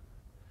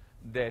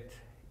that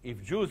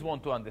if Jews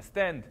want to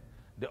understand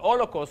the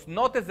Holocaust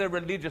not as a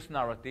religious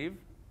narrative,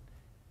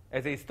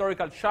 as a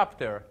historical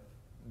chapter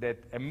that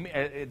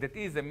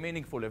is a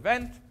meaningful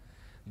event,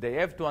 they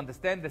have to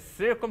understand the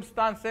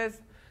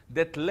circumstances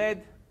that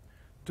led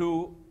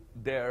to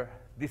their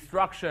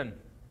destruction.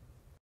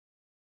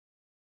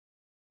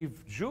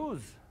 If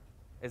Jews,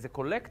 as a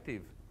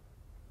collective,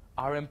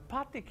 are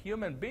empathic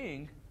human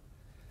beings,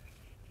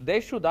 they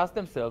should ask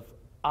themselves,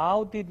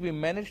 how did we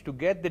manage to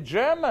get the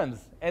Germans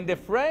and the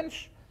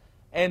French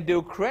and the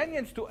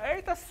Ukrainians to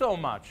hate us so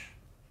much?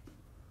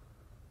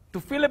 To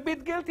feel a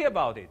bit guilty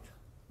about it.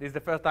 This is the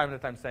first time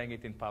that I'm saying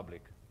it in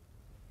public.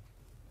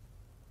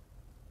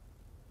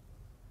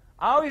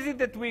 How is it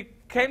that we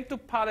came to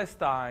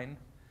Palestine,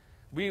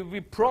 we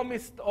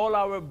promised all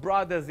our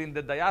brothers in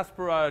the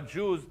diaspora,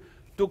 Jews,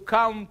 to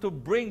come to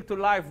bring to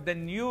life the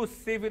new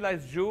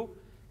civilized Jew,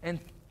 and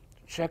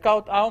check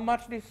out how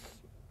much these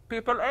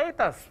people hate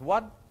us.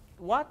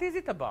 What is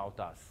it about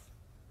us?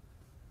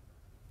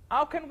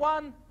 How can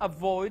one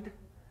avoid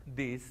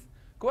this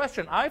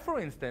question? I, for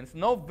instance,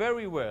 know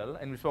very well,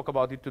 and we spoke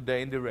about it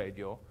today in the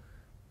radio,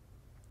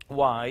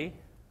 why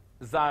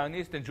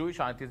Zionists and Jewish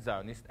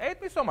anti-Zionists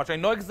hate me so much. I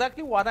know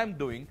exactly what I'm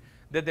doing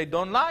that they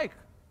don't like.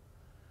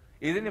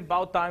 Isn't it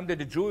about time that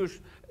the Jews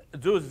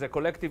as a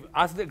collective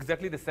ask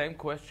exactly the same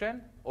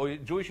question? Or a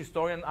Jewish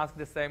historian ask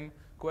the same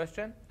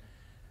question?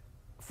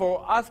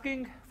 For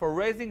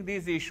raising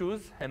these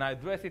issues, and I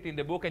address it in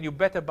the book, and you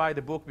better buy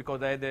the book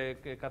because I had a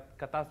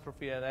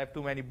catastrophe and I have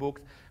too many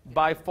books.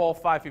 Buy 4 or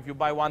 5. If you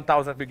buy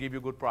 1,000, we give you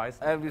a good price.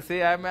 You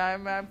see,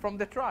 I'm from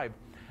the tribe.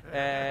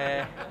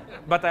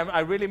 But I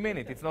really mean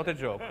it. It's not a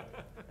joke.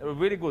 A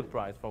really good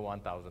price for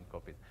 1,000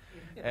 copies.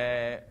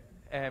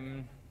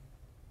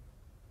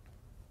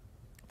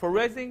 For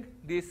raising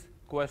these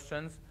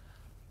questions,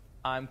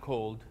 I'm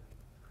called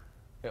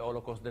a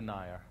Holocaust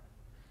denier.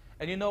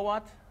 And you know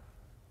what?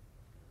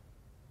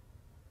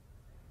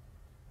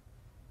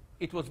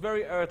 It was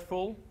very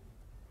hurtful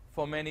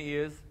for many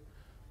years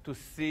to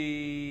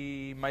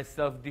see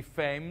myself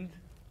defamed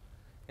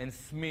and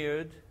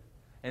smeared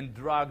and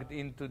dragged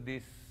into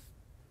this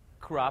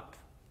crap.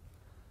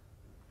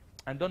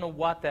 I don't know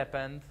what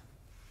happened,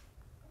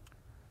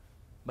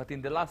 but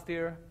in the last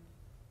year,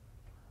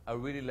 I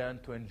really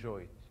learned to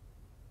enjoy it.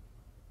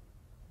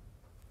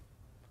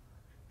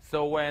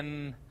 So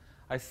when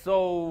I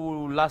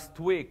saw last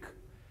week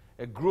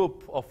a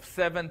group of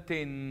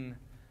 17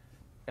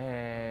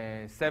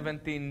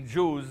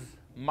 Jews,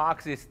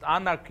 Marxist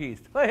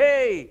anarchists,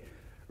 hey,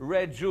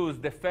 red Jews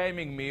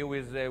defaming me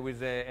with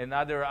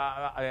another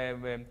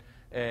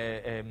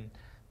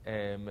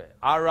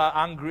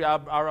angry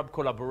Arab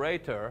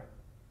collaborator,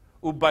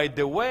 who, by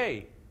the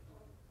way,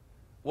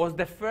 was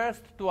the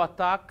first to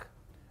attack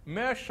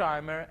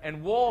Mearsheimer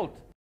and Walt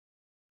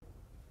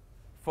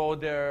for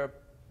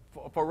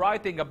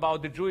writing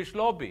about the Jewish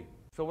lobby.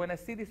 So when I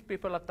see these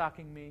people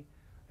attacking me,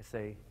 I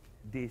say,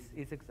 this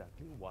is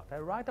exactly what I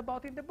write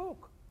about in the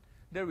book.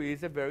 There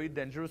is a very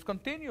dangerous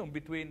continuum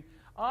between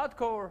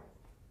hardcore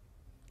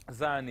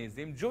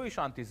Zionism, Jewish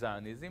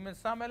anti-Zionism, and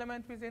some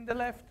element within the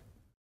left.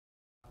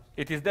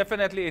 It is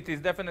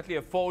definitely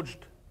a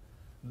forged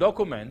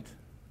document,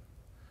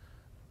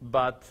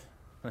 but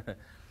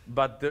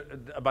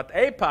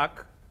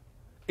AIPAC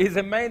is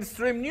a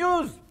mainstream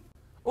news.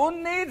 Who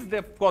needs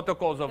the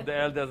protocols of the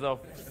elders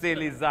of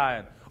silly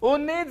Zion? Who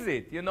needs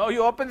it? You know,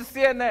 you open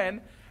CNN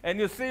and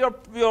you see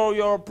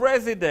your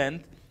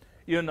president,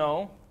 you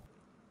know.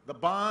 The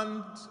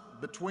bonds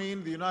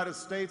between the United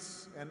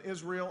States and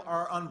Israel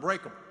are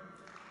unbreakable.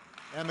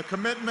 And the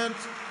commitment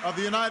of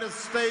the United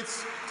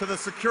States to the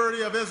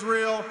security of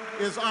Israel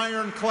is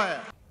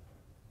ironclad.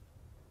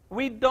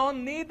 We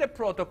don't need the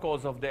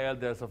protocols of the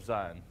elders of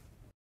Zion.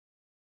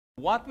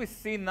 What we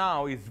see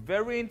now is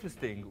very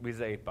interesting with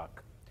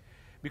AIPAC,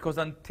 because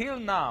until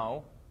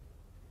now,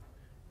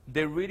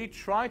 they really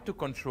tried to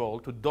control,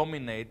 to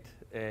dominate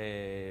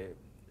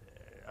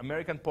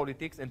American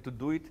politics and to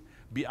do it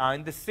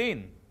behind the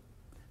scene.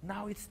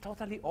 Now it's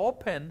totally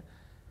open,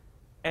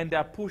 and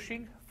they're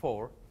pushing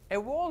for a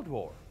world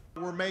war.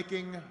 We're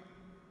making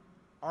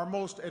our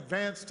most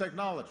advanced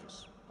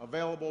technologies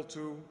available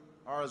to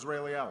our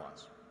Israeli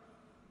allies.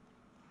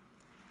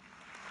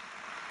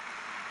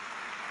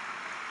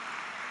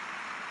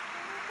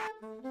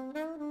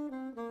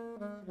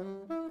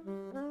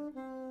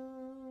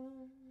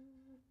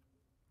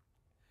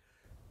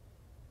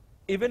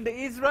 Even the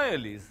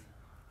Israelis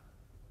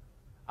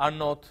are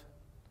not,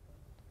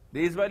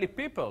 the Israeli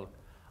people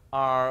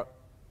are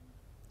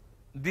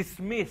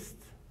dismissed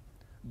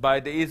by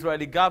the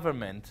Israeli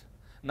government.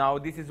 Now,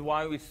 this is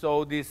why we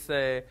saw this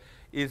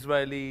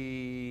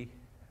Israeli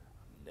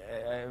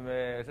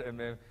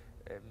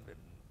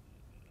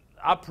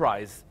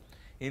uprising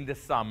in the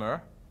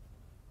summer,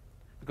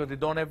 because they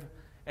don't have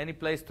any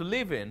place to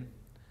live in.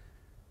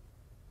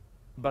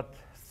 But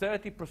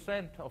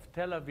 30% of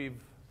Tel Aviv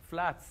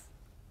flats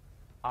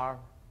are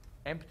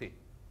empty.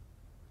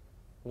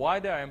 Why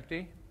they're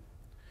empty?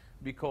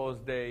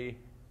 Because they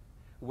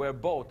were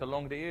bought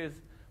along the years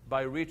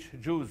by rich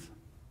Jews.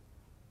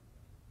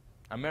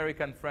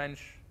 American,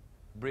 French,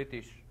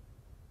 British.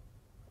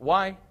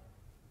 Why?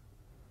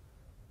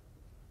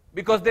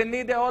 Because they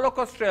need a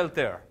Holocaust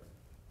shelter.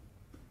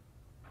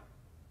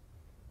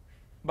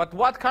 But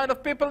what kind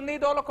of people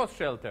need Holocaust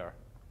shelter?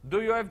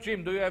 Do you have,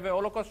 Jim, do you have a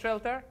Holocaust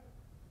shelter?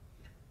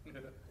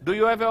 Do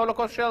you have a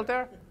Holocaust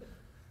shelter?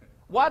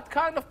 What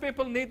kind of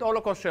people need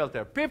Holocaust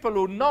shelter? People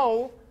who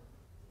know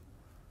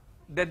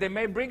that they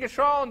may bring a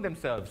show on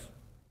themselves.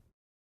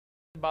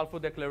 The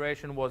Balfour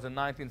Declaration was a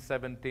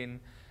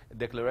 1917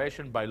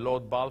 declaration by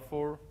Lord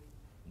Balfour,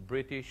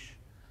 British,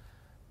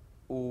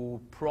 who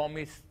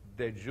promised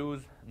the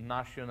Jews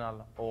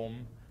national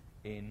home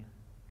in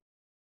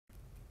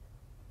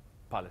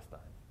Palestine,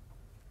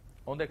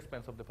 on the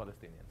expense of the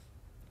Palestinians.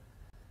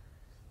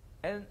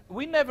 And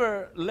we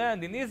never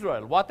learned in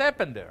Israel what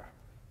happened there.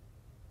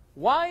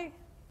 Why?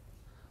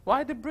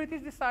 Why the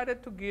British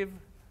decided to give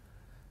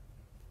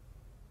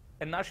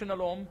a national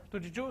home to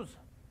the Jews?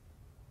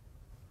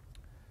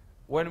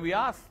 When we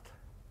asked,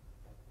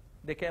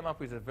 they came up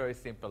with a very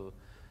simple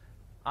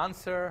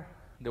answer.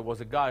 There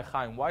was a guy,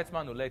 Chaim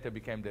Weizmann, who later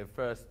became the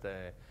first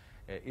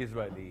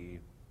Israeli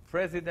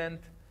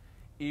president.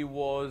 He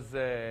was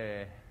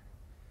a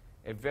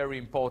very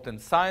important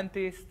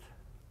scientist,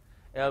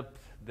 helped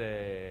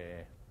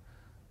the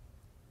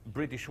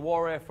British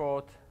war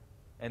effort,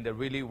 and they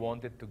really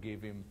wanted to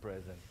give him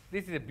presents.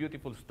 This is a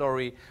beautiful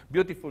story,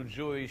 beautiful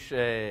Jewish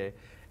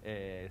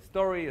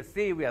story. You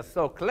see, we are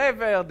so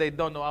clever, they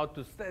don't know how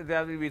to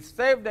we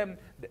save them.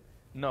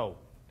 No,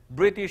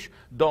 British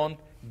don't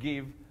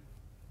give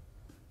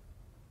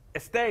a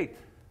state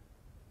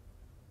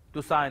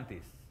to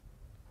scientists.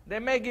 They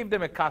may give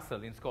them a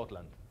castle in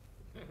Scotland.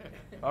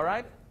 All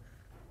right?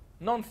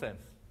 Nonsense.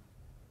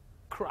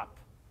 Crap.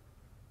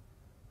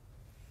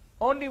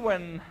 Only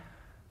when,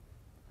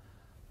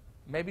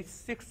 maybe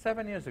 6,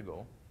 7 years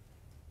ago,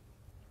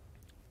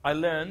 I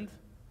learned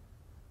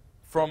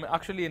from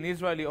actually an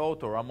Israeli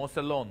author, Amos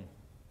Elon.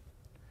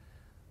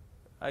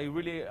 I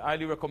really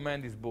highly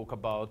recommend this book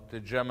about the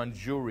German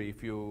Jewry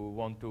if you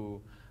want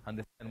to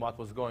understand what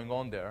was going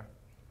on there.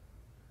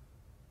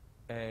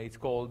 It's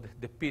called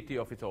The Pity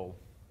of It All.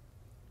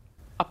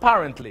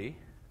 Apparently,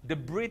 the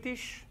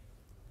British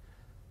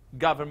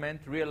government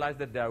realized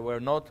that they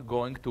were not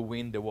going to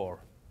win the war.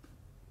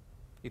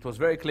 It was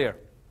very clear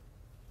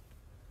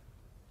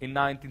in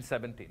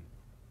 1917,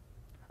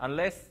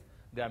 unless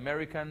the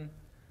American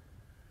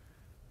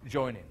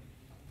join in.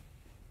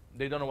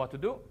 They don't know what to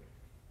do.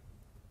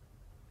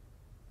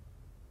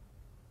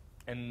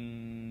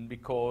 And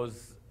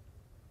because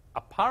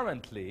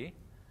apparently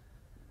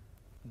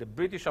the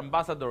British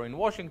ambassador in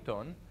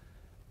Washington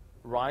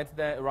writes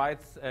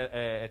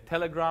a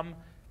telegram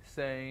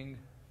saying,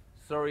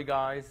 sorry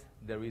guys,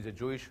 there is a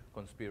Jewish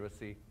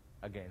conspiracy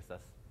against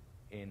us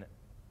in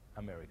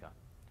America.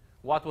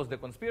 What was the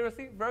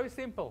conspiracy? Very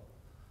simple.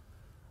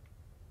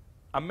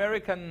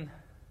 American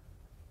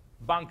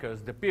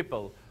bankers, the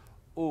people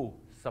who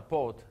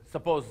supposed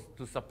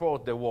to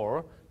support the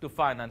war, to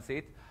finance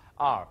it,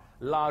 are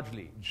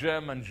largely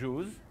German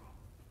Jews,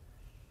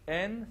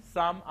 and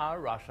some are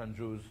Russian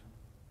Jews.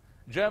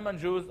 German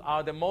Jews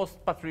are the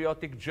most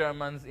patriotic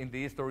Germans in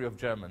the history of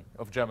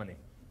Germany.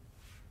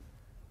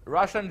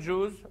 Russian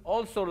Jews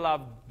also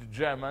loved the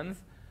Germans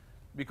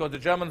because the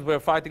Germans were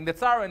fighting the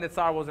Tsar, and the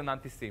Tsar was an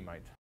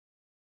anti-Semite.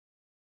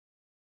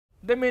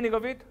 The meaning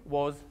of it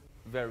was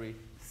very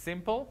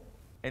simple,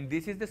 and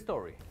this is the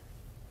story.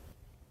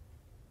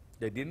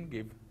 They didn't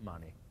give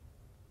money.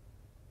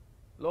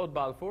 Lord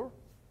Balfour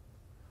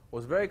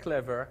was very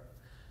clever.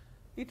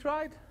 He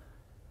tried.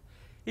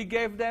 He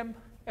gave them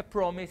a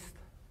promised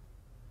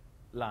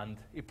land.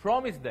 He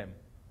promised them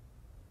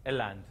a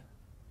land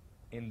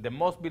in the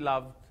most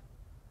beloved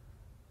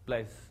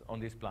place on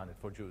this planet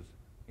for Jews,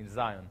 in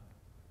Zion.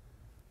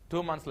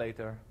 2 months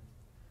later,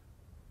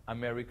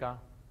 America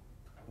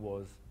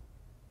was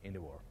in the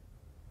war.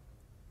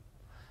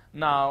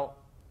 Now,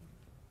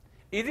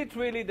 is it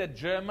really that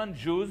German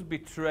Jews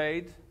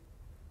betrayed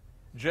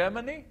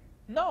Germany?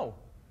 No.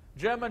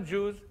 German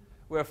Jews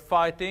were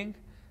fighting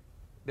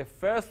the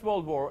First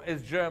World War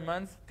as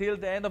Germans till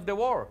the end of the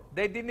war.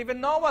 They didn't even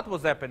know what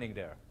was happening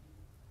there.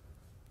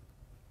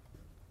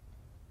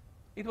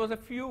 It was a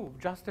few,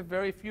 just a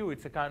very few.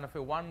 It's a kind of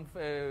one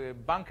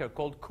bunker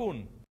called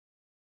Kuhn.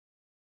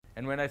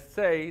 And when I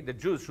say the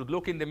Jews should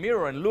look in the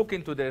mirror and look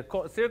into the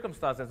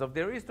circumstances of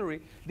their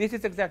history, this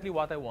is exactly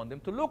what I want them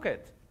to look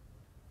at.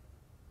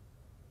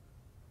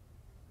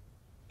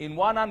 In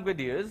 100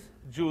 years,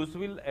 Jews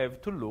will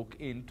have to look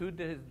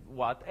into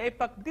what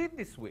AIPAC did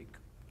this week.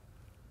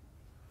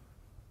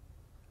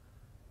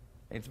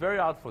 It's very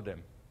hard for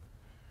them.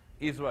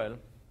 Israel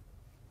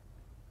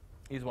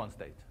is one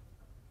state.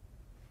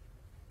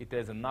 It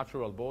has a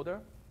natural border,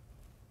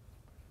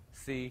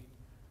 sea,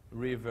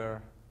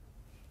 river,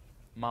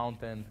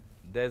 mountain,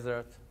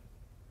 desert.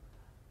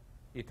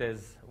 It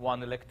has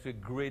one electric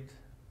grid,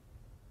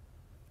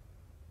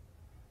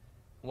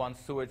 one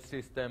sewage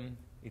system.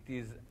 It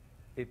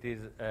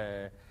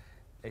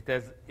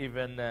has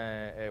even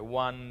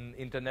one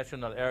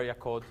international area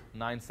code,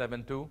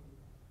 972.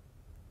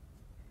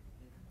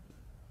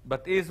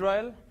 But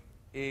Israel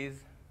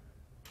is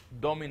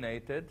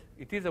dominated.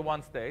 It is a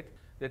one state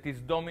that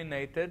is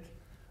dominated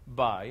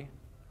by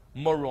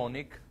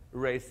moronic,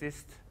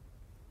 racist,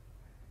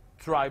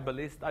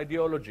 tribalist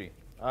ideology,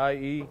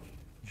 i.e.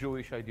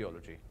 Jewish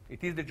ideology.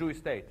 It is the Jewish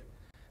state.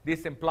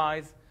 This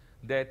implies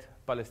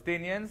that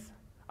Palestinians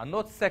are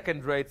not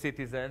second-rate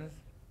citizens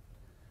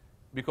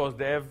because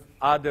they have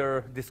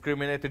other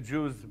discriminated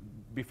Jews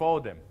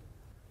before them.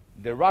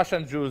 The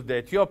Russian Jews, the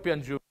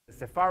Ethiopian Jews, the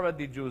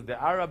Sephardi Jews, the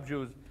Arab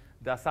Jews,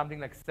 there are something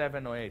like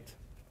 7 or 8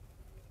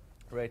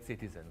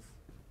 citizens.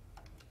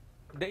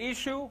 The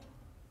issue,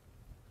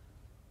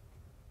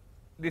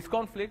 this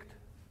conflict,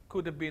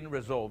 could have been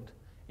resolved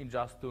in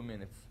just 2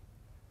 minutes.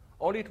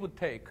 All it would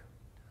take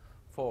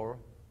for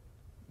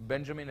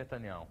Benjamin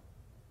Netanyahu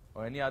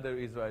or any other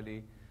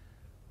Israeli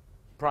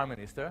prime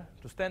minister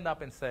to stand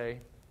up and say,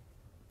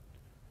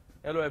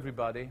 hello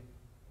everybody,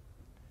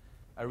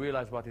 I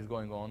realize what is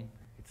going on.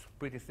 It's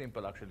pretty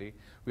simple actually.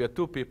 We are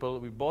 2 people,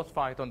 we both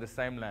fight on the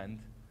same land.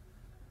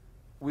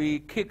 We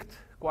kicked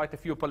quite a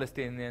few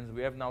Palestinians.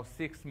 We have now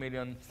 7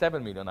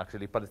 million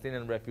actually,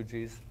 Palestinian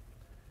refugees.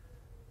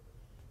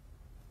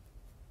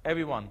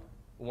 Everyone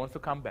who wants to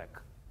come back,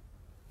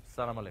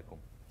 salam alaikum,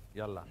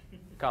 yalla,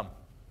 come.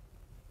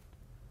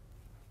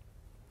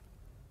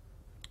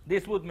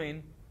 This would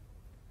mean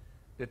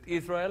that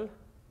Israel,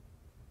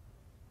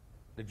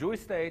 the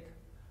Jewish state,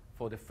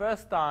 for the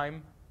first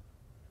time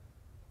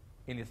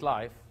in its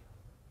life,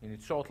 in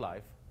its short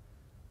life,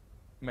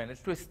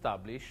 managed to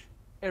establish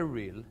a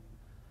real,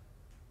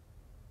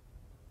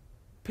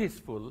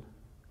 peaceful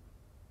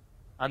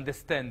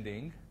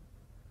understanding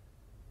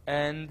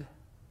and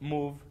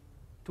move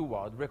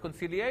toward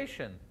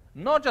reconciliation.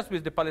 Not just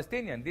with the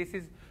Palestinians.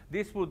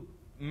 This would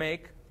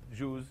make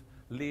Jews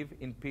live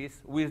in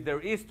peace with their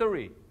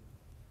history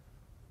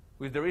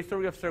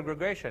of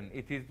segregation.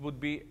 It would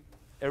be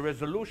a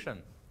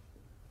resolution.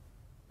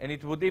 And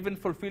it would even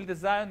fulfill the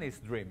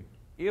Zionist dream.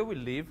 Here we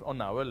live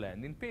on our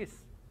land in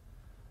peace.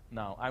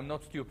 Now, I'm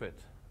not stupid.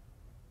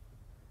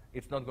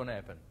 It's not going to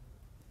happen.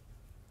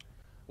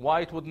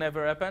 Why it would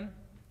never happen?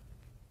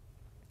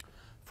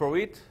 For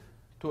it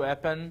to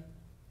happen,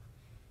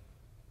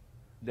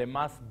 they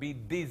must be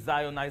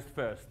de-Zionized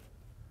first.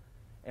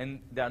 And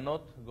they are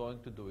not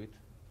going to do it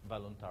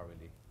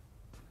voluntarily.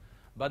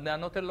 But they are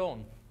not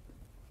alone.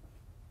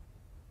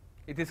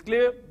 It is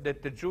clear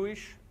that the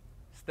Jewish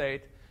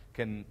state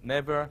can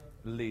never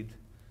lead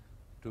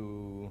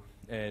to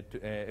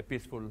a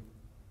peaceful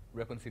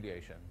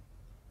reconciliation.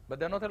 But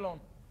they're not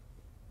alone.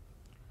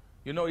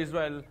 You know,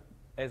 Israel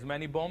has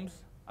many bombs,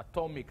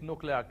 atomic,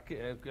 nuclear,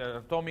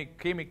 atomic,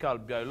 chemical,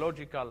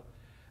 biological.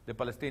 The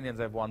Palestinians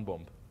have 1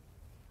 bomb,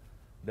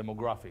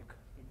 demographic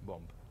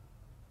bomb.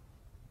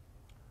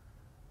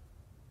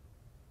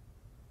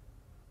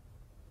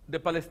 The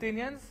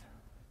Palestinians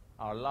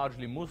are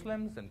largely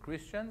Muslims and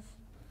Christians.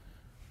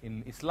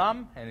 In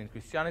Islam and in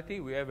Christianity,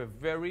 we have a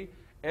very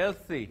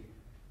healthy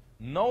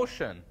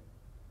notion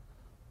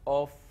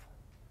of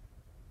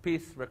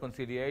peace,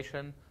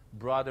 reconciliation,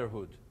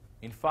 brotherhood.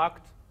 In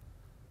fact,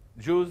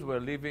 Jews were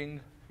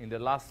living in the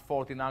last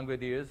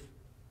 1400 years,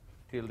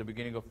 till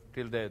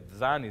the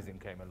Zionism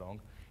came along,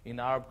 in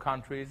Arab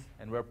countries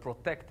and were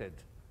protected.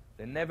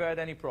 They never had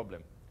any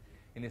problem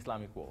in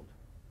Islamic world.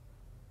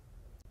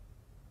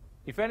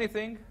 If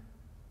anything,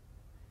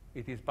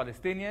 it is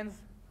Palestinians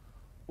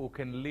who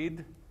can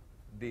lead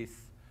this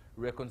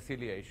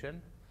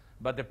reconciliation,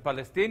 but the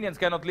Palestinians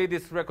cannot lead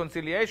this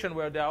reconciliation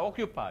where they are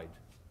occupied.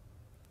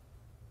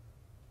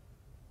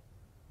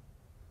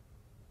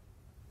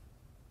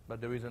 But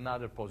there is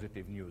another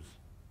positive news.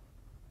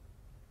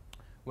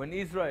 When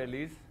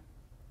Israelis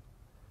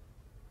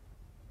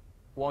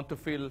want to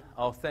feel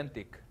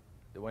authentic,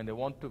 when they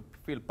want to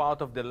feel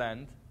part of the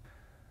land,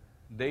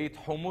 they eat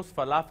hummus,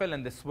 falafel,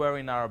 and they swear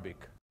in Arabic.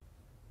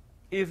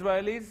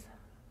 Israelis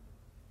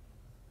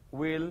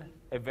will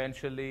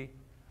eventually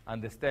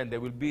understand. They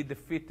will be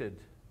defeated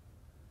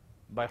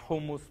by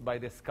hummus, by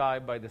the sky,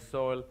 by the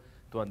soil,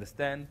 to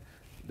understand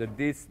that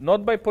this,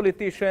 not by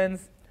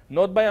politicians,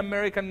 not by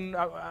American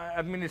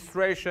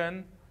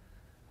administration,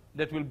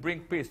 that will bring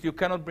peace. You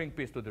cannot bring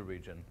peace to the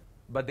region.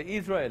 But the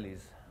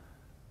Israelis,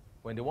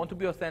 when they want to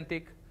be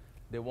authentic,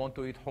 they want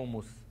to eat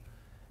hummus.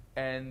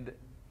 And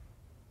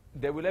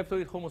they will have to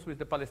eat hummus with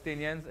the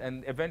Palestinians,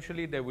 and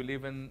eventually they will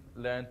even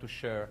learn to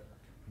share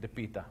the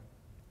pita.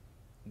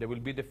 They will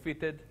be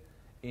defeated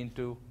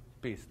into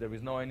peace. There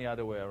is no any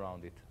other way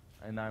around it.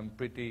 And I'm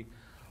pretty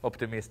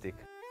optimistic.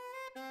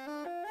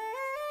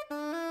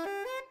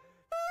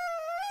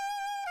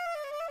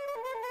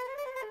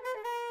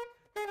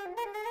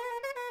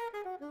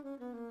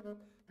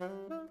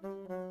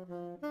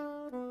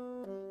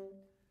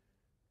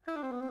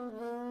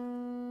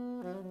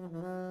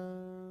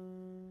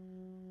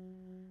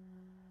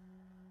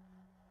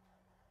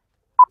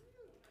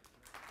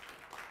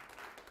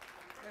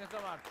 Thank you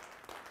so much.